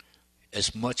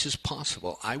 As much as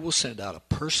possible, I will send out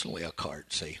personally a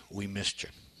card, say, we missed you.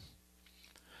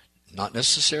 Not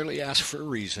necessarily ask for a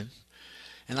reason.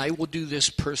 And I will do this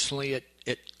personally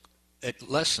at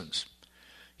lessons.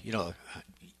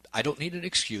 I don't need an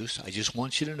excuse. I just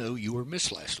want you to know you were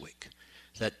missed last week.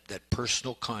 That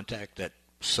personal contact, that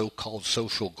so-called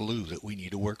social glue that we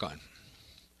need to work on.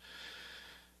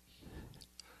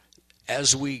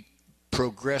 As we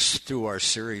progress through our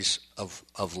series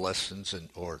of lessons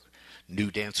or new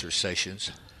dancer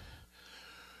sessions,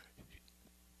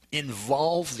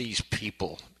 involve these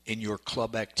people in your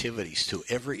club activities to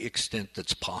every extent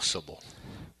that's possible.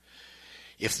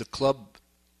 If the club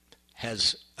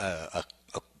has a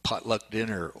potluck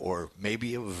dinner or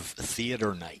maybe a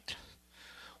theater night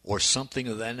or something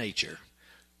of that nature,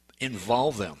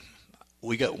 involve them.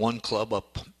 We got one club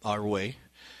up our way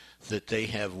that they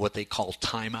have what they call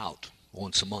time out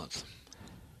once a month.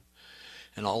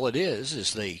 And all it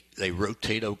is they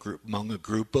rotate among a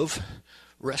group of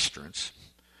restaurants,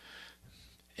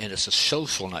 and it's a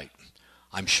social night.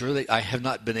 I'm sure that I have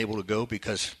not been able to go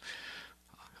because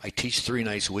I teach 3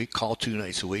 nights a week, call 2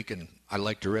 nights a week, and I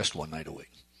like to rest 1 night a week.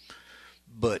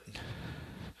 But,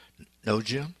 no,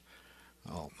 Jim?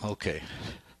 Oh, okay.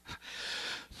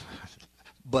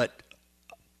 But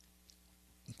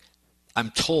I'm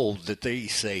told that they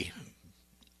say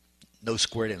no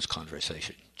square dance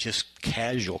conversation, just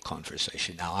casual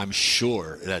conversation. Now, I'm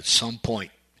sure that at some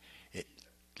point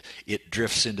it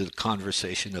drifts into the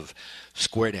conversation of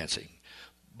square dancing.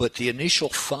 But the initial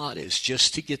thought is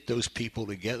just to get those people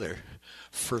together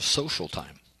for social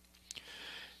time.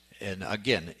 And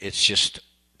again, it's just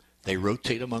they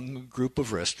rotate among a group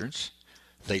of restaurants.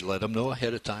 They let them know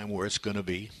ahead of time where it's going to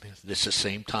be. It's the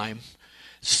same time,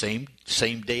 same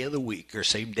day of the week or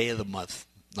same day of the month,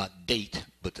 not date,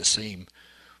 but the same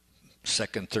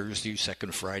second Thursday,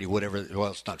 second Friday, whatever.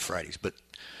 Well, it's not Fridays, but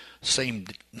same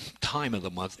time of the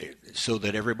month, so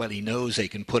that everybody knows they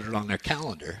can put it on their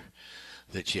calendar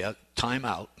that time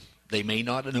out. They may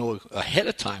not know ahead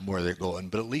of time where they're going,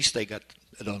 but at least they got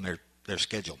it on their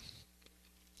schedule.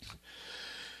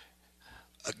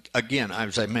 Again,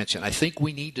 as I mentioned, I think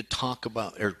we need to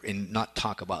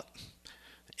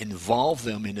involve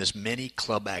them in as many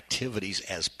club activities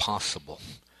as possible.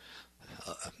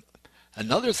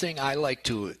 Another thing I like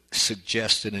to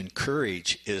suggest and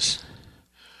encourage is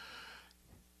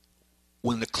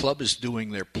when the club is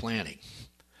doing their planning.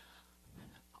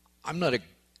 I'm not a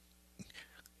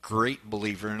great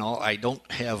believer in all. I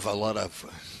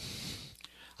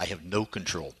have no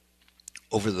control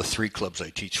over the 3 clubs I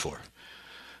teach for.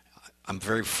 I'm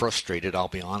very frustrated, I'll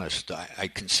be honest. I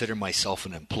consider myself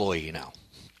an employee now.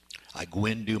 I go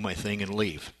in, do my thing, and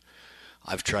leave.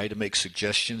 I've tried to make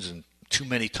suggestions, and too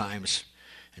many times,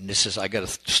 and I got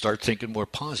to start thinking more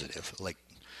positive, like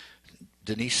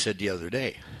Denise said the other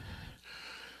day.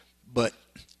 But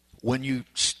when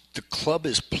the club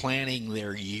is planning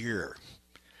their year,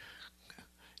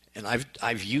 and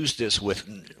I've used this with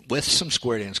some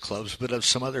square dance clubs, but of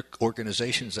some other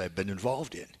organizations I've been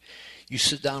involved in. You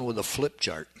sit down with a flip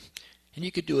chart, and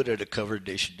you could do it at a covered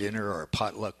dish dinner or a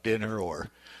potluck dinner or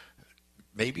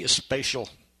maybe a special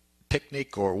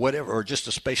picnic or whatever, or just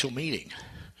a special meeting.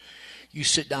 You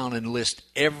sit down and list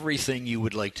everything you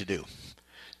would like to do.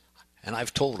 And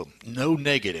I've told them, no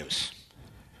negatives.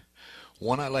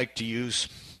 One I like to use,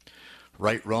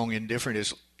 right, wrong, indifferent,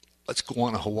 is let's go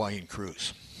on a Hawaiian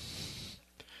cruise.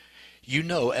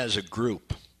 As a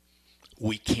group,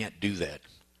 we can't do that.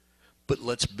 But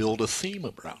let's build a theme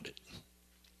around it.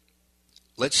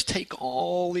 Let's take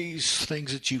all these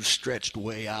things that you've stretched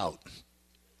way out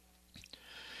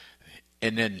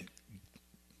and then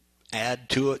add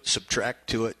to it, subtract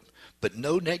to it, but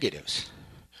no negatives.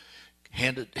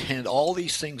 Hand all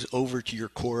these things over to your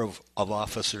corps of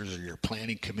officers or your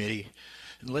planning committee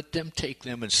and let them take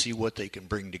them and see what they can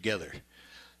bring together.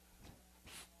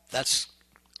 That's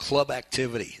club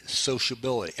activity,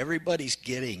 sociability. Everybody's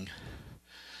getting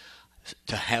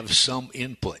to have some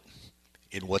input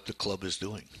in what the club is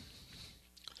doing.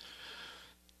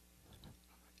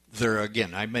 There,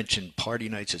 again, I mentioned party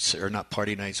nights, or not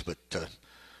party nights, but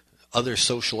other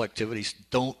social activities.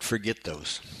 Don't forget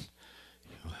those.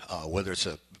 Whether it's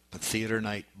a theater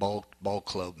night, ball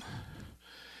club,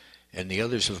 and the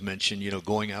others have mentioned,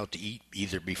 going out to eat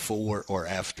either before or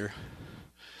after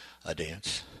a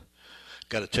dance.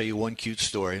 Got to tell you one cute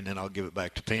story, and then I'll give it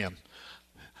back to Pam.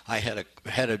 I had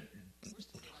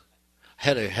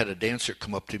a dancer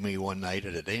come up to me one night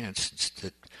at a dance,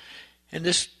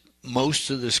 and most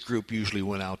of this group usually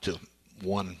went out to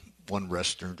one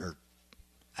restaurant or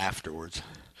afterwards.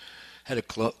 Had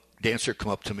a dancer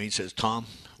come up to me and says, "Tom,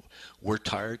 we're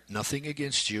tired. Nothing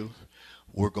against you.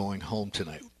 We're going home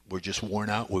tonight. We're just worn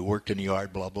out. We worked in the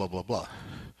yard, blah, blah, blah, blah."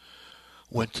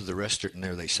 Went to the restaurant, and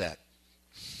there they sat.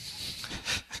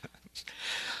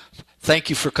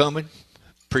 Thank you for coming.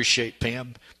 Appreciate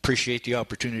Pam. Appreciate the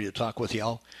opportunity to talk with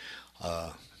y'all.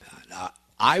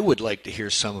 I would like to hear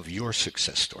some of your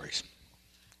success stories.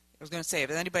 I was going to say, if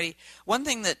anybody, one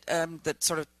thing that that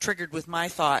sort of triggered with my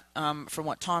thought from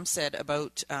what Tom said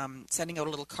about sending out a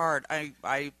little card,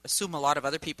 I assume a lot of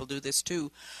other people do this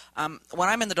too. When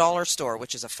I'm in the dollar store,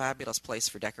 which is a fabulous place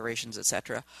for decorations,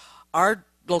 etc., our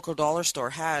local dollar store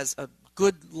has a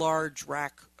good large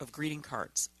rack of greeting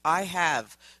cards. I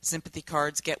have sympathy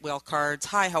cards, get well cards,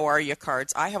 hi, how are you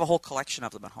cards. I have a whole collection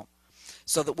of them at home,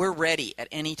 so that we're ready at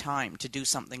any time to do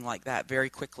something like that very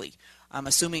quickly. I'm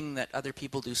assuming that other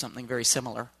people do something very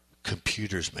similar.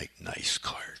 Computers make nice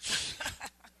cards.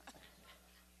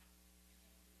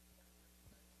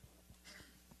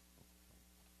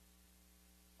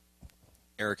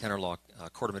 Eric Hennerlock,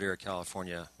 Court of Madera,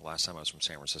 California. Last time I was from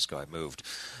San Francisco, I moved.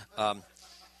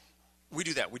 We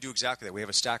do that. We do exactly that. We have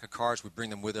a stack of cards. We bring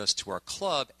them with us to our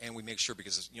club, and we make sure,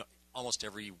 because almost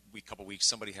every week, couple weeks,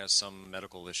 somebody has some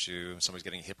medical issue. Somebody's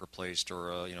getting a hip replaced,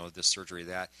 or this surgery,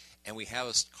 that, and we have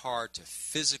a card to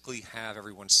physically have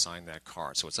everyone sign that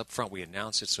card. So it's up front. We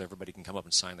announce it so everybody can come up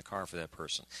and sign the card for that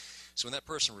person. So when that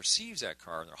person receives that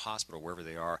card in their hospital, wherever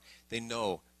they are, they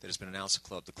know that it's been announced to the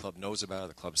club. The club knows about it.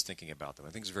 The club's thinking about them. I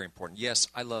think it's very important. Yes,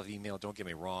 I love email. Don't get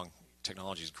me wrong.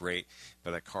 Technology is great, but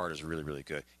that card is really, really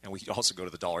good. And we also go to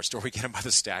the dollar store. We get them by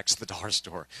the stacks at the dollar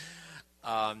store.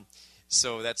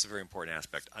 So that's a very important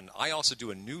aspect. And I also do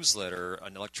a newsletter,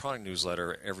 an electronic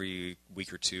newsletter, every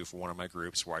week or two for one of my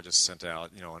groups, where I just sent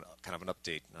out, kind of an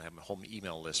update. And I have a whole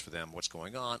email list for them, what's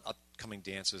going on, upcoming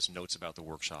dances, notes about the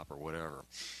workshop, or whatever.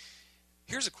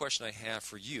 Here's a question I have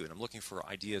for you, and I'm looking for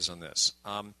ideas on this.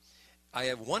 I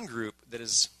have one group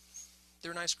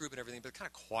they're a nice group and everything, but they're kind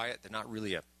of quiet. They're not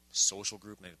really a social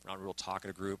group, they're not a real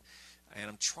talkative group, and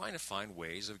I'm trying to find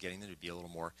ways of getting them to be a little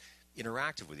more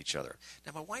interactive with each other.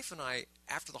 Now, my wife and I,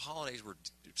 after the holidays, were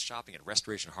shopping at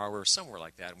Restoration Hardware or somewhere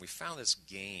like that, and we found this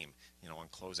game, on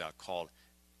closeout called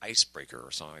Icebreaker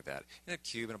or something like that, in a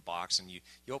cube, in a box, and you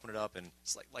open it up, and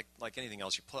it's like anything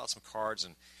else. You pull out some cards,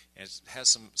 and it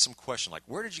has some question, like,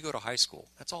 where did you go to high school?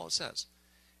 That's all it says.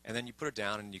 And then you put it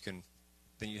down, and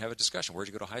then you have a discussion. Where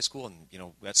did you go to high school? And,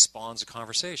 that spawns a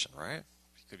conversation, right?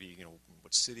 It could be,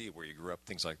 what city, where you grew up,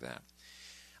 things like that.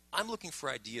 I'm looking for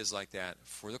ideas like that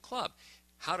for the club.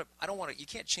 You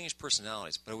can't change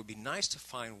personalities, but it would be nice to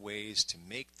find ways to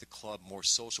make the club more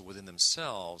social within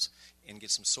themselves and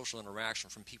get some social interaction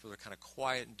from people that are kind of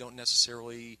quiet and don't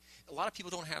necessarily, a lot of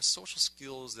people don't have social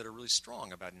skills that are really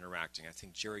strong about interacting. I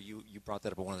think, Jerry, you brought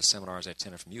that up at one of the seminars I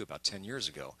attended from you about 10 years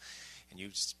ago. And you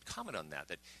comment on that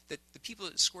the people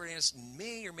at square dance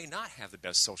may or may not have the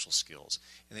best social skills,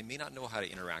 and they may not know how to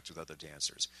interact with other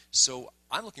dancers. So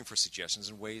I'm looking for suggestions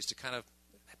and ways to kind of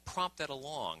prompt that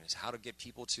along, is how to get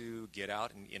people to get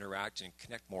out and interact and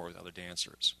connect more with other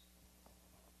dancers.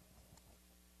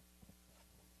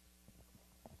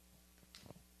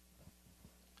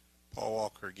 Paul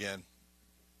Walker again.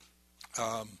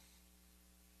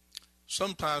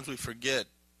 Sometimes we forget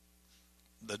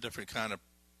the different kind of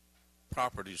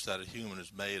properties that a human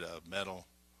is made of: mental,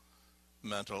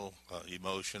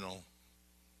 emotional,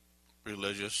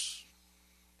 religious,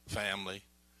 family.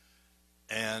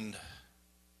 And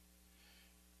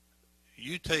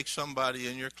you take somebody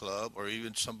in your club, or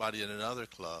even somebody in another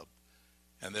club,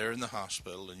 and they're in the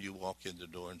hospital, and you walk in the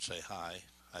door and say, "Hi,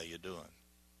 how you doing?"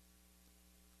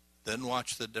 Then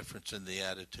watch the difference in the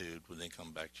attitude when they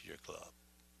come back to your club.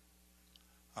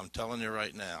 I'm telling you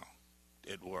right now,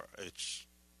 it's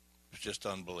just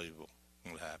unbelievable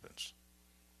what happens.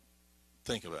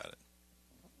 Think about it.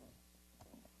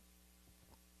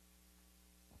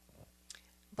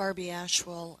 Barbie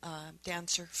Ashwell,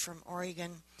 dancer from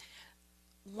Oregon.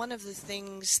 One of the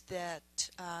things that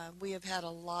we have had a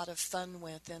lot of fun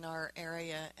with in our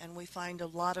area, and we find a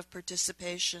lot of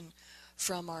participation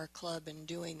from our club in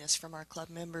doing this, from our club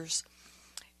members.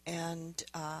 And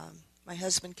my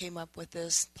husband came up with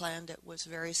this, planned it, was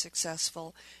very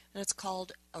successful, and it's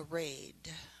called a RAID,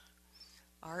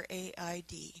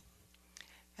 R-A-I-D.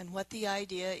 And what the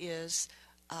idea is,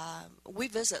 we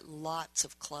visit lots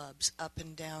of clubs up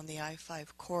and down the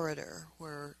I-5 corridor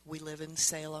where we live in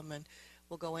Salem, and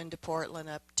we'll go into Portland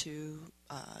up to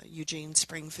Eugene,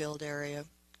 Springfield area.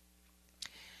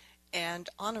 And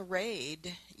on a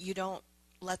raid, you don't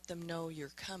let them know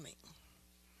you're coming.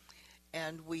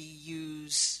 And we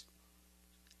use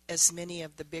as many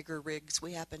of the bigger rigs.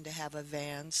 We happen to have a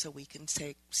van, so we can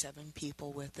take 7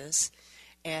 people with us.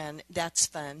 And that's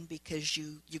fun because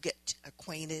you get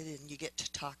acquainted and you get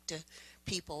to talk to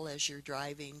people as you're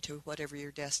driving to whatever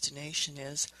your destination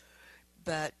is.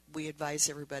 But we advise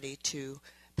everybody to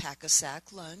pack a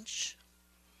sack lunch,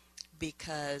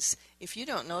 because if you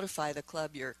don't notify the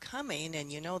club you're coming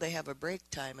and you know they have a break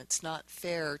time, it's not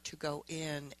fair to go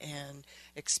in and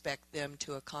expect them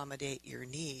to accommodate your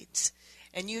needs.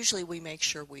 And usually we make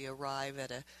sure we arrive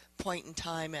at a point in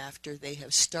time after they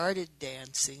have started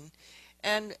dancing,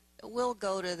 and we'll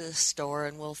go to the store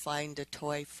and we'll find a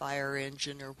toy fire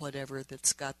engine or whatever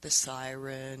that's got the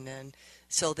siren, and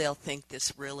so they'll think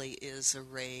this really is a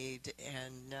raid.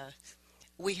 And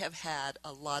we have had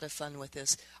a lot of fun with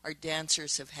this. Our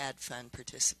dancers have had fun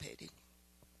participating.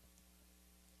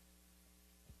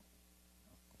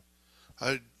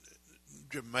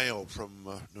 Jim Mayo from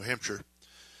New Hampshire.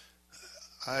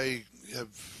 I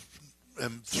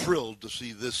am thrilled to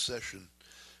see this session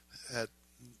at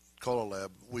CALLERLAB.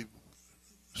 We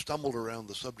stumbled around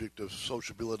the subject of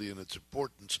sociability and its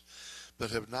importance,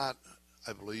 but have not,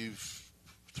 I believe,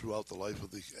 throughout the life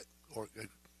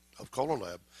of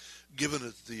CALLERLAB, given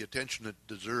it the attention it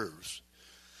deserves.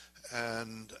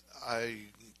 And I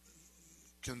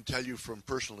can tell you from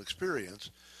personal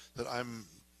experience that I'm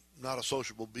not a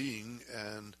sociable being,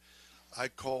 and I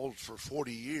called for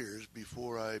 40 years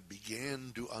before I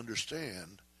began to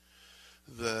understand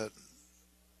that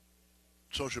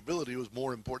sociability was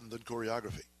more important than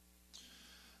choreography.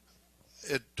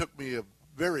 It took me a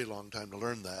very long time to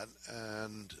learn that,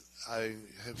 and I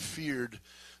have feared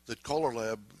that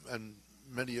CALLERLAB and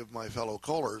many of my fellow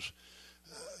callers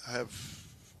have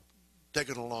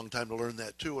taken a long time to learn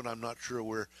that too, and I'm not sure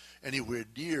we're anywhere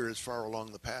near as far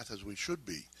along the path as we should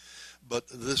be. But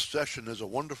this session is a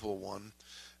wonderful one,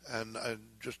 and I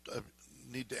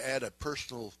need to add a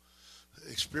personal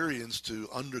experience to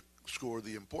underscore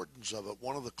the importance of it.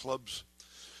 One of the clubs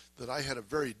that I had a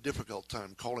very difficult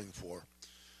time calling for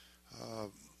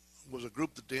was a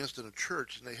group that danced in a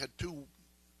church, and they had 2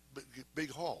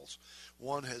 big halls.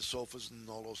 One has sofas and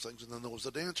all those things, and then there was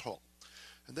the dance hall.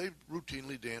 And they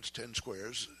routinely danced 10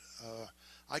 squares.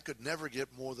 I could never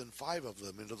get more than 5 of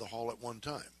them into the hall at one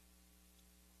time.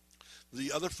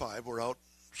 The other 5 were out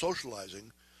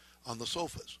socializing on the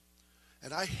sofas.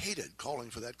 And I hated calling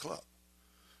for that club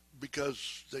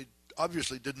because they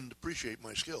obviously didn't appreciate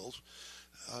my skills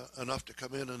enough to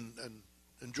come in and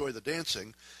enjoy the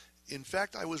dancing. In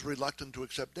fact, I was reluctant to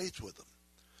accept dates with them.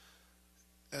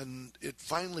 And it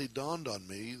finally dawned on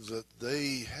me that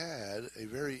they had a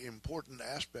very important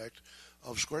aspect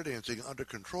of square dancing under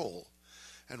control.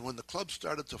 And when the club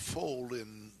started to fold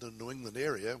in the New England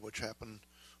area, which happened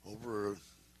over a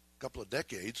couple of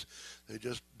decades, they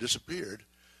just disappeared.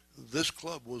 This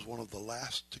club was one of the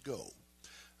last to go.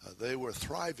 They were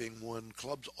thriving when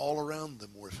clubs all around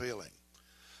them were failing.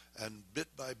 And bit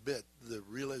by bit, the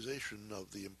realization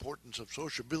of the importance of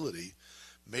sociability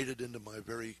made it into my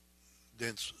very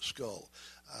dense skull.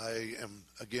 I am,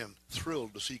 again,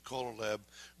 thrilled to see CALLERLAB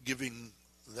giving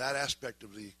that aspect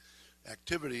of the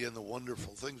activity and the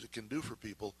wonderful things it can do for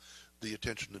people the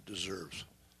attention it deserves.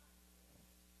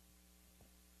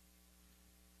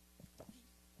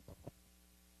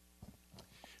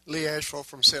 Lee Asheville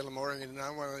from Salem, Oregon, and I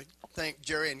want to thank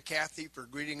Jerry and Kathy for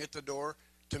greeting at the door.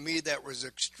 To me, that was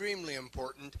extremely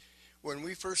important. When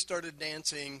we first started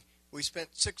dancing, we spent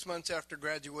 6 months after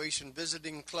graduation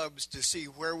visiting clubs to see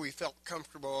where we felt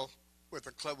comfortable with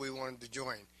a club we wanted to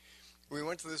join. We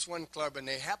went to this one club, and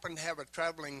they happened to have a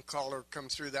traveling caller come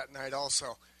through that night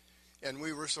also. And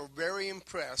we were so very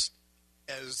impressed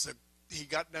as he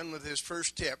got done with his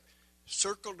first tip,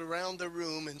 circled around the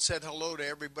room and said hello to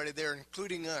everybody there,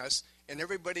 including us, and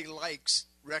everybody likes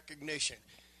recognition.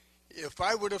 If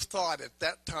I would have thought at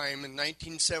that time in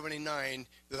 1979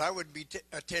 that I would be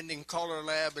attending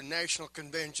CALLERLAB and national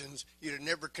conventions, you'd have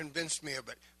never convinced me of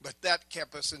it. But that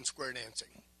kept us in square dancing.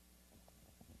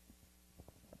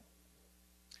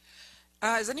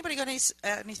 Has anybody got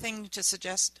anything to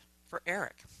suggest for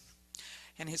Eric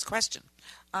and his question?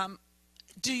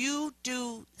 Do you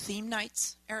do theme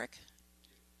nights, Eric?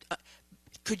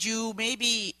 Could you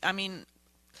maybe,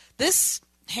 this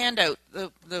handout,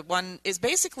 the one, is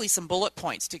basically some bullet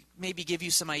points to maybe give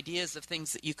you some ideas of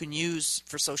things that you can use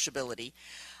for sociability.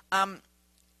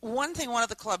 One of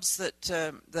the clubs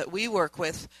that we work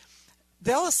with,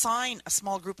 they'll assign a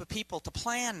small group of people to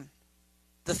plan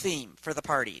the theme for the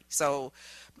party. So,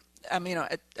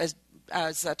 as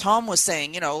Tom was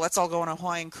saying, let's all go on a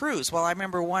Hawaiian cruise. Well, I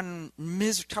remember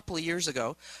couple of years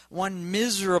ago, one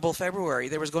miserable February,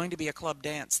 there was going to be a club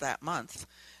dance that month.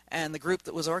 And the group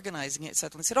that was organizing it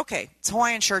suddenly said, okay, it's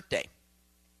Hawaiian shirt day.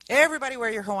 Everybody wear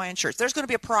your Hawaiian shirts. There's going to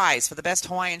be a prize for the best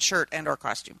Hawaiian shirt and or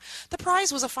costume. The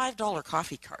prize was a $5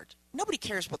 coffee card. Nobody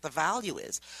cares what the value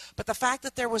is. But the fact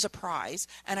that there was a prize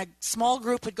and a small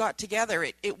group had got together,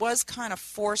 it was kind of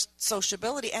forced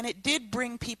sociability. And it did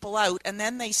bring people out. And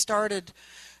then they started,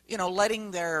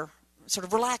 letting their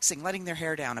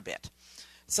hair down a bit.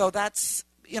 So that's,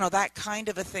 that kind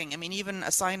of a thing. Even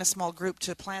assign a small group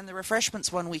to plan the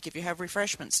refreshments one week if you have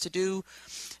refreshments, to do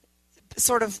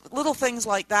sort of little things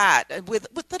like that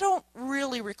but they don't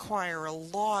really require a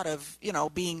lot of,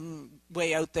 being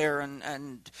way out there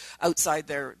and outside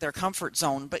their comfort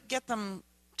zone, but get them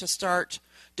to start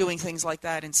doing things like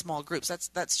that in small groups.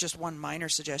 That's just one minor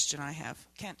suggestion I have.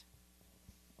 Kent?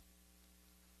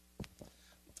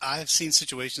 I've seen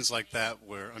situations like that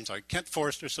where, Kent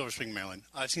Forrester, Silver Spring, Maryland.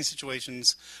 I've seen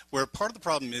situations where part of the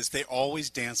problem is they always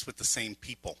dance with the same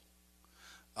people.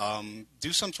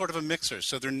 Do some sort of a mixer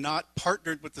so they're not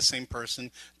partnered with the same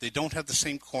person. They don't have the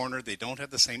same corner. They don't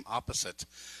have the same opposite.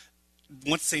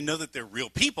 Once they know that they're real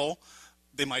people,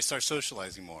 they might start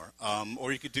socializing more.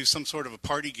 Or you could do some sort of a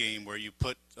party game where you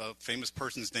put a famous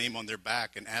person's name on their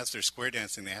back, and as they're square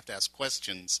dancing, they have to ask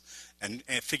questions and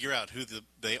figure out who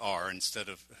they are instead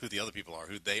of who the other people are,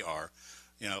 who they are.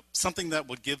 Something that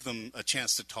would give them a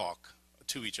chance to talk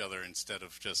to each other instead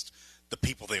of just the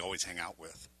people they always hang out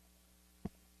with.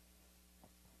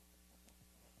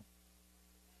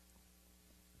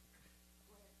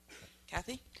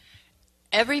 Kathy?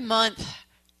 Every month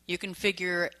you can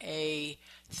figure a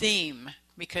theme,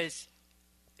 because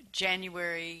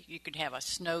January you could have a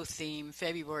snow theme,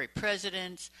 February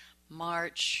presidents,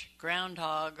 March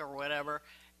groundhog or whatever,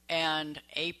 and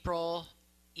April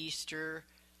Easter.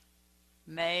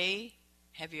 May,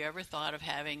 have you ever thought of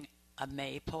having a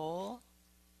maypole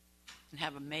and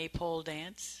have a maypole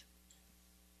dance?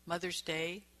 Mother's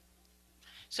Day.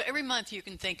 So every month you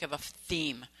can think of a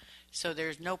theme, so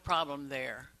there's no problem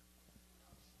there.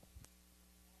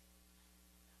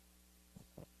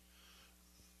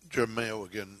 Jim Mayo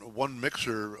again. One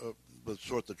mixer of the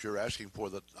sort that you're asking for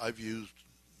that I've used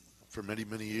for many,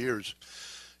 many years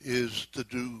is to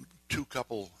do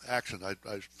two-couple action.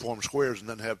 I form squares and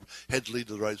then have heads lead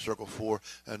to the right, circle 4,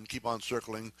 and keep on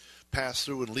circling, pass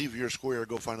through and leave your square,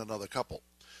 go find another couple.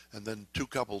 And then two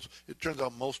couples. It turns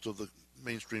out most of the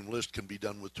mainstream list can be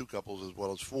done with two couples as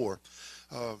well as 4.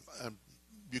 And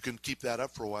you can keep that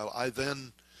up for a while. I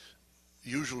then,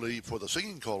 usually for the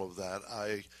singing call of that,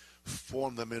 I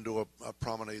form them into a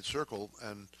promenade circle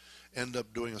and end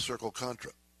up doing a circle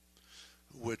contra,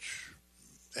 which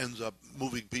ends up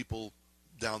moving people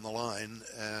down the line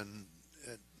and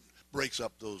it breaks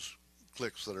up those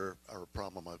clicks that are a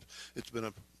problem. It's been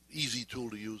an easy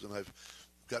tool to use, and I've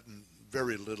gotten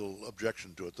very little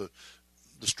objection to it.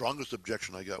 The strongest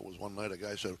objection I got was one night a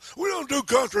guy said, "We don't do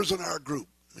contras in our group."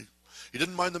 He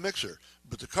didn't mind the mixer,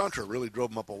 but the contra really drove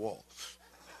him up a wall.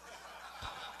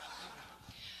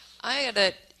 I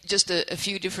had just a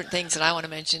few different things that I want to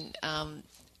mention.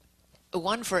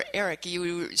 One for Eric,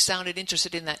 you sounded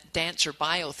interested in that dancer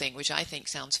bio thing, which I think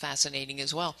sounds fascinating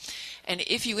as well. And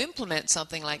if you implement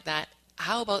something like that,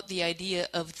 how about the idea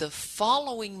of the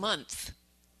following month,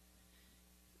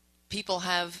 people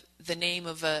have the name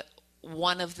of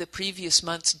one of the previous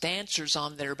month's dancers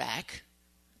on their back,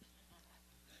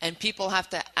 and people have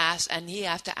to ask, and he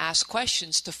have to ask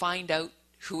questions to find out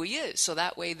who he is. So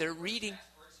that way they're reading.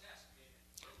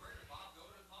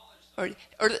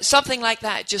 Or something like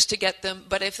that, just to get them.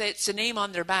 But if it's a name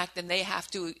on their back, then you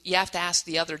have to ask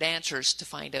the other dancers to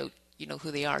find out, who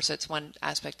they are. So that's one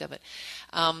aspect of it.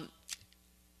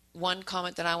 One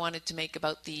comment that I wanted to make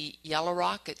about the Yellow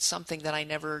Rock, it's something that I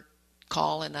never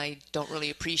call, and I don't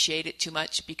really appreciate it too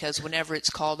much because whenever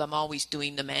it's called, I'm always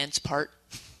doing the man's part.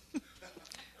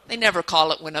 They never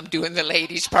call it when I'm doing the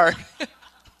ladies' part.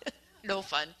 No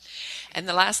fun. And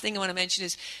the last thing I want to mention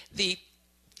is the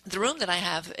room that I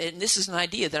have, and this is an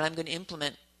idea that I'm going to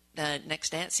implement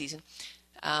next dance season.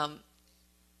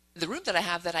 The room that I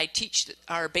have that I teach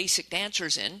our basic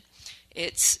dancers in,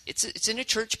 it's in a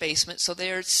church basement, so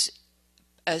there's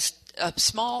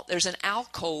there's an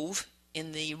alcove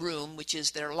in the room, which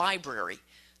is their library.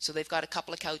 So they've got a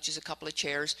couple of couches, a couple of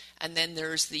chairs, and then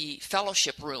there's the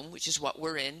fellowship room, which is what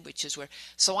we're in, which is where.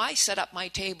 So I set up my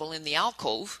table in the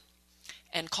alcove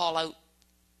and call out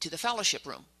to the fellowship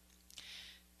room.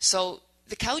 So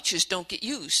the couches don't get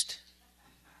used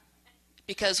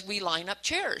because we line up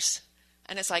chairs.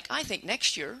 And it's like, I think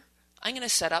next year I'm going to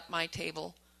set up my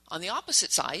table on the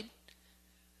opposite side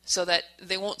so that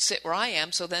they won't sit where I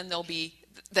am. So then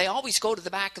they always go to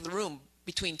the back of the room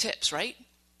between tips, right?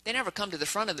 They never come to the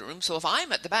front of the room. So if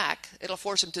I'm at the back, it'll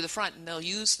force them to the front, and they'll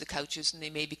use the couches, and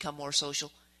they may become more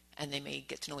social, and they may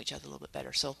get to know each other a little bit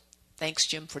better. So thanks,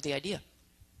 Jim, for the idea.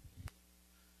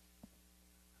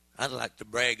 I'd like to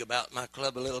brag about my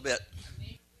club a little bit.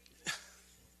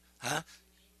 Huh?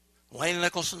 Wayne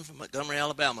Nicholson from Montgomery,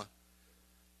 Alabama.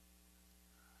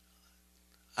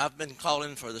 I've been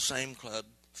calling for the same club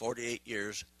 48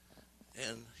 years,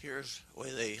 and here's the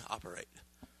way they operate.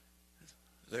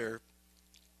 Their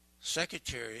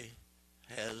secretary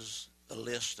has a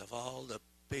list of all the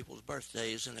people's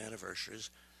birthdays and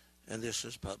anniversaries, and this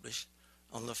is published.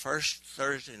 On the first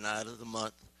Thursday night of the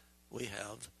month, we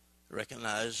have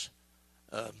recognize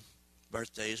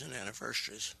birthdays and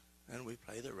anniversaries, and we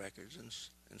play the records and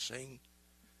sing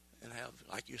and have,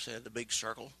 like you said, the big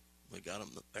circle. We got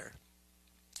them up there.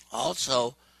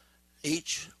 Also,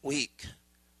 each week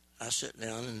I sit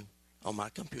down on my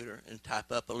computer and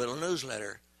type up a little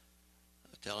newsletter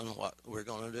telling what we're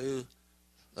going to do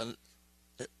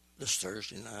this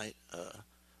Thursday night,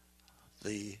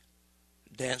 the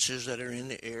dancers that are in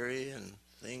the area and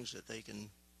things that they can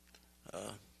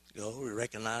go. We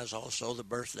recognize also the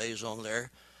birthdays on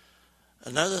there.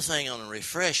 Another thing on the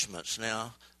refreshments.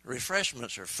 Now,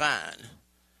 refreshments are fine,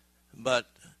 but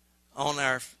on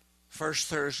our first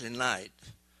Thursday night,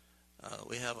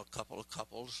 we have a couple of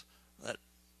couples that,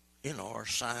 are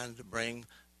signed to bring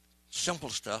simple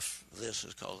stuff. This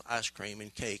is called ice cream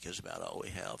and cake is about all we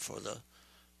have for the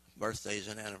birthdays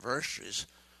and anniversaries.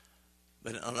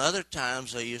 But on other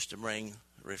times, they used to bring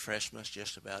refreshments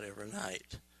just about every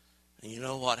night. And you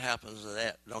know what happens to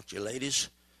that, don't you, ladies?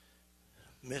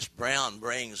 Miss Brown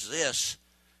brings this.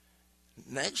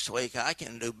 Next week, I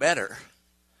can do better.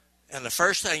 And the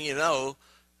first thing you know,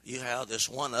 you have this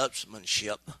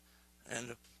one-upsmanship.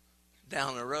 And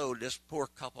down the road, this poor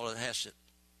couple that has to,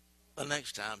 the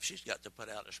next time, she's got to put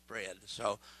out a spread.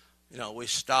 So, we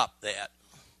stop that.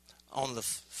 On the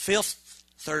fifth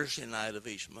Thursday night of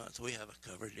each month, we have a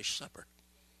covered dish supper.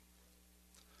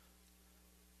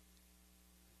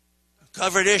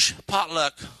 Covered dish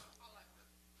potluck.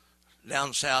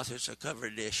 Down south, it's a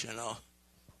covered dish,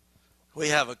 We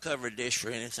have a covered dish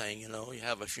for anything, You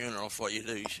have a funeral, what you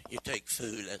do, you take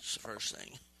food, that's the first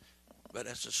thing. But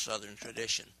that's a southern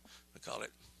tradition, we call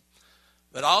it.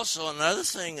 But also another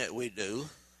thing that we do,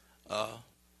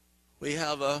 we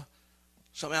have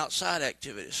some outside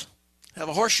activities. Have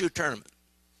a horseshoe tournament,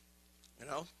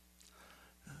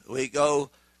 We go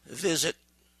visit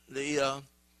we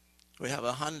have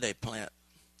a Hyundai plant.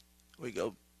 We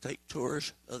go take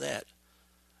tours of that.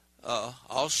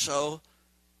 Also,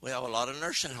 we have a lot of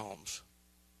nursing homes,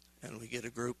 and we get a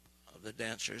group of the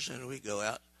dancers, and we go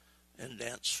out and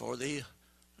dance for the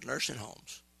nursing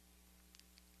homes.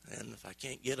 And if I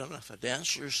can't get enough of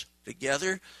dancers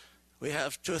together, we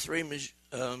have 2 or 3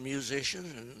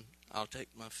 musicians, and I'll take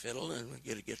my fiddle and we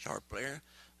get a guitar player,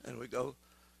 and we go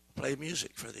play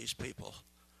music for these people.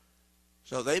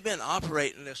 So they've been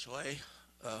operating this way.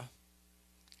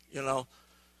 In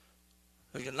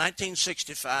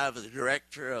 1965, the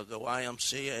director of the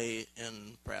YMCA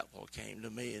in Prattville came to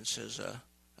me and says,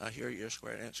 I hear you're a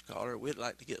square dance caller. We'd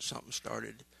like to get something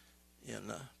started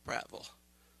in Prattville.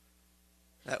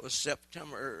 That was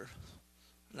September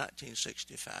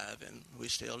 1965, and we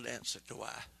still dance at the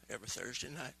Y every Thursday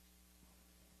night.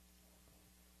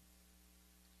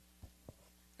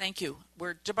 Thank you.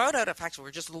 We're about out of, actually,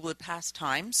 we're just a little bit past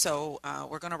time, so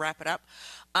we're going to wrap it up.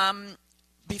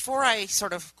 Before I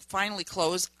sort of finally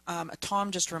close,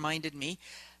 Tom just reminded me,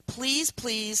 please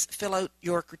fill out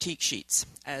your critique sheets.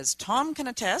 As Tom can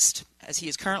attest, as he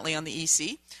is currently on the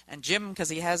EC, and Jim, because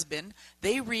he has been,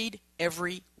 they read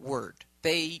every word.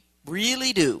 They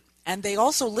really do. And they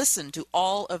also listen to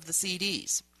all of the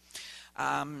CDs.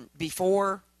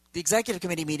 before the executive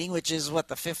committee meeting, which is, the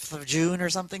 5th of June or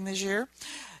something this year.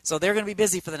 So they're going to be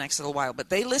busy for the next little while. But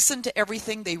they listen to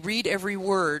everything. They read every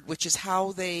word, which is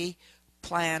how they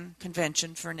plan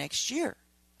convention for next year.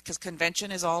 Because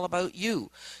convention is all about you.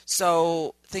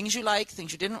 So things you like,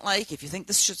 things you didn't like, if you think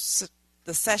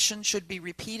the session should be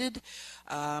repeated,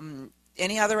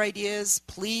 any other ideas,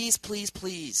 please, please,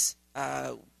 please.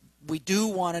 We do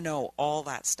want to know all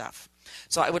that stuff.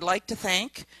 So I would like to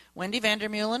thank Wendy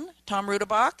Vandermeulen, Tom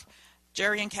Rudebock,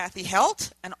 Jerry and Kathy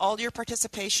Helt, and all your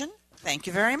participation. Thank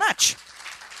you very much.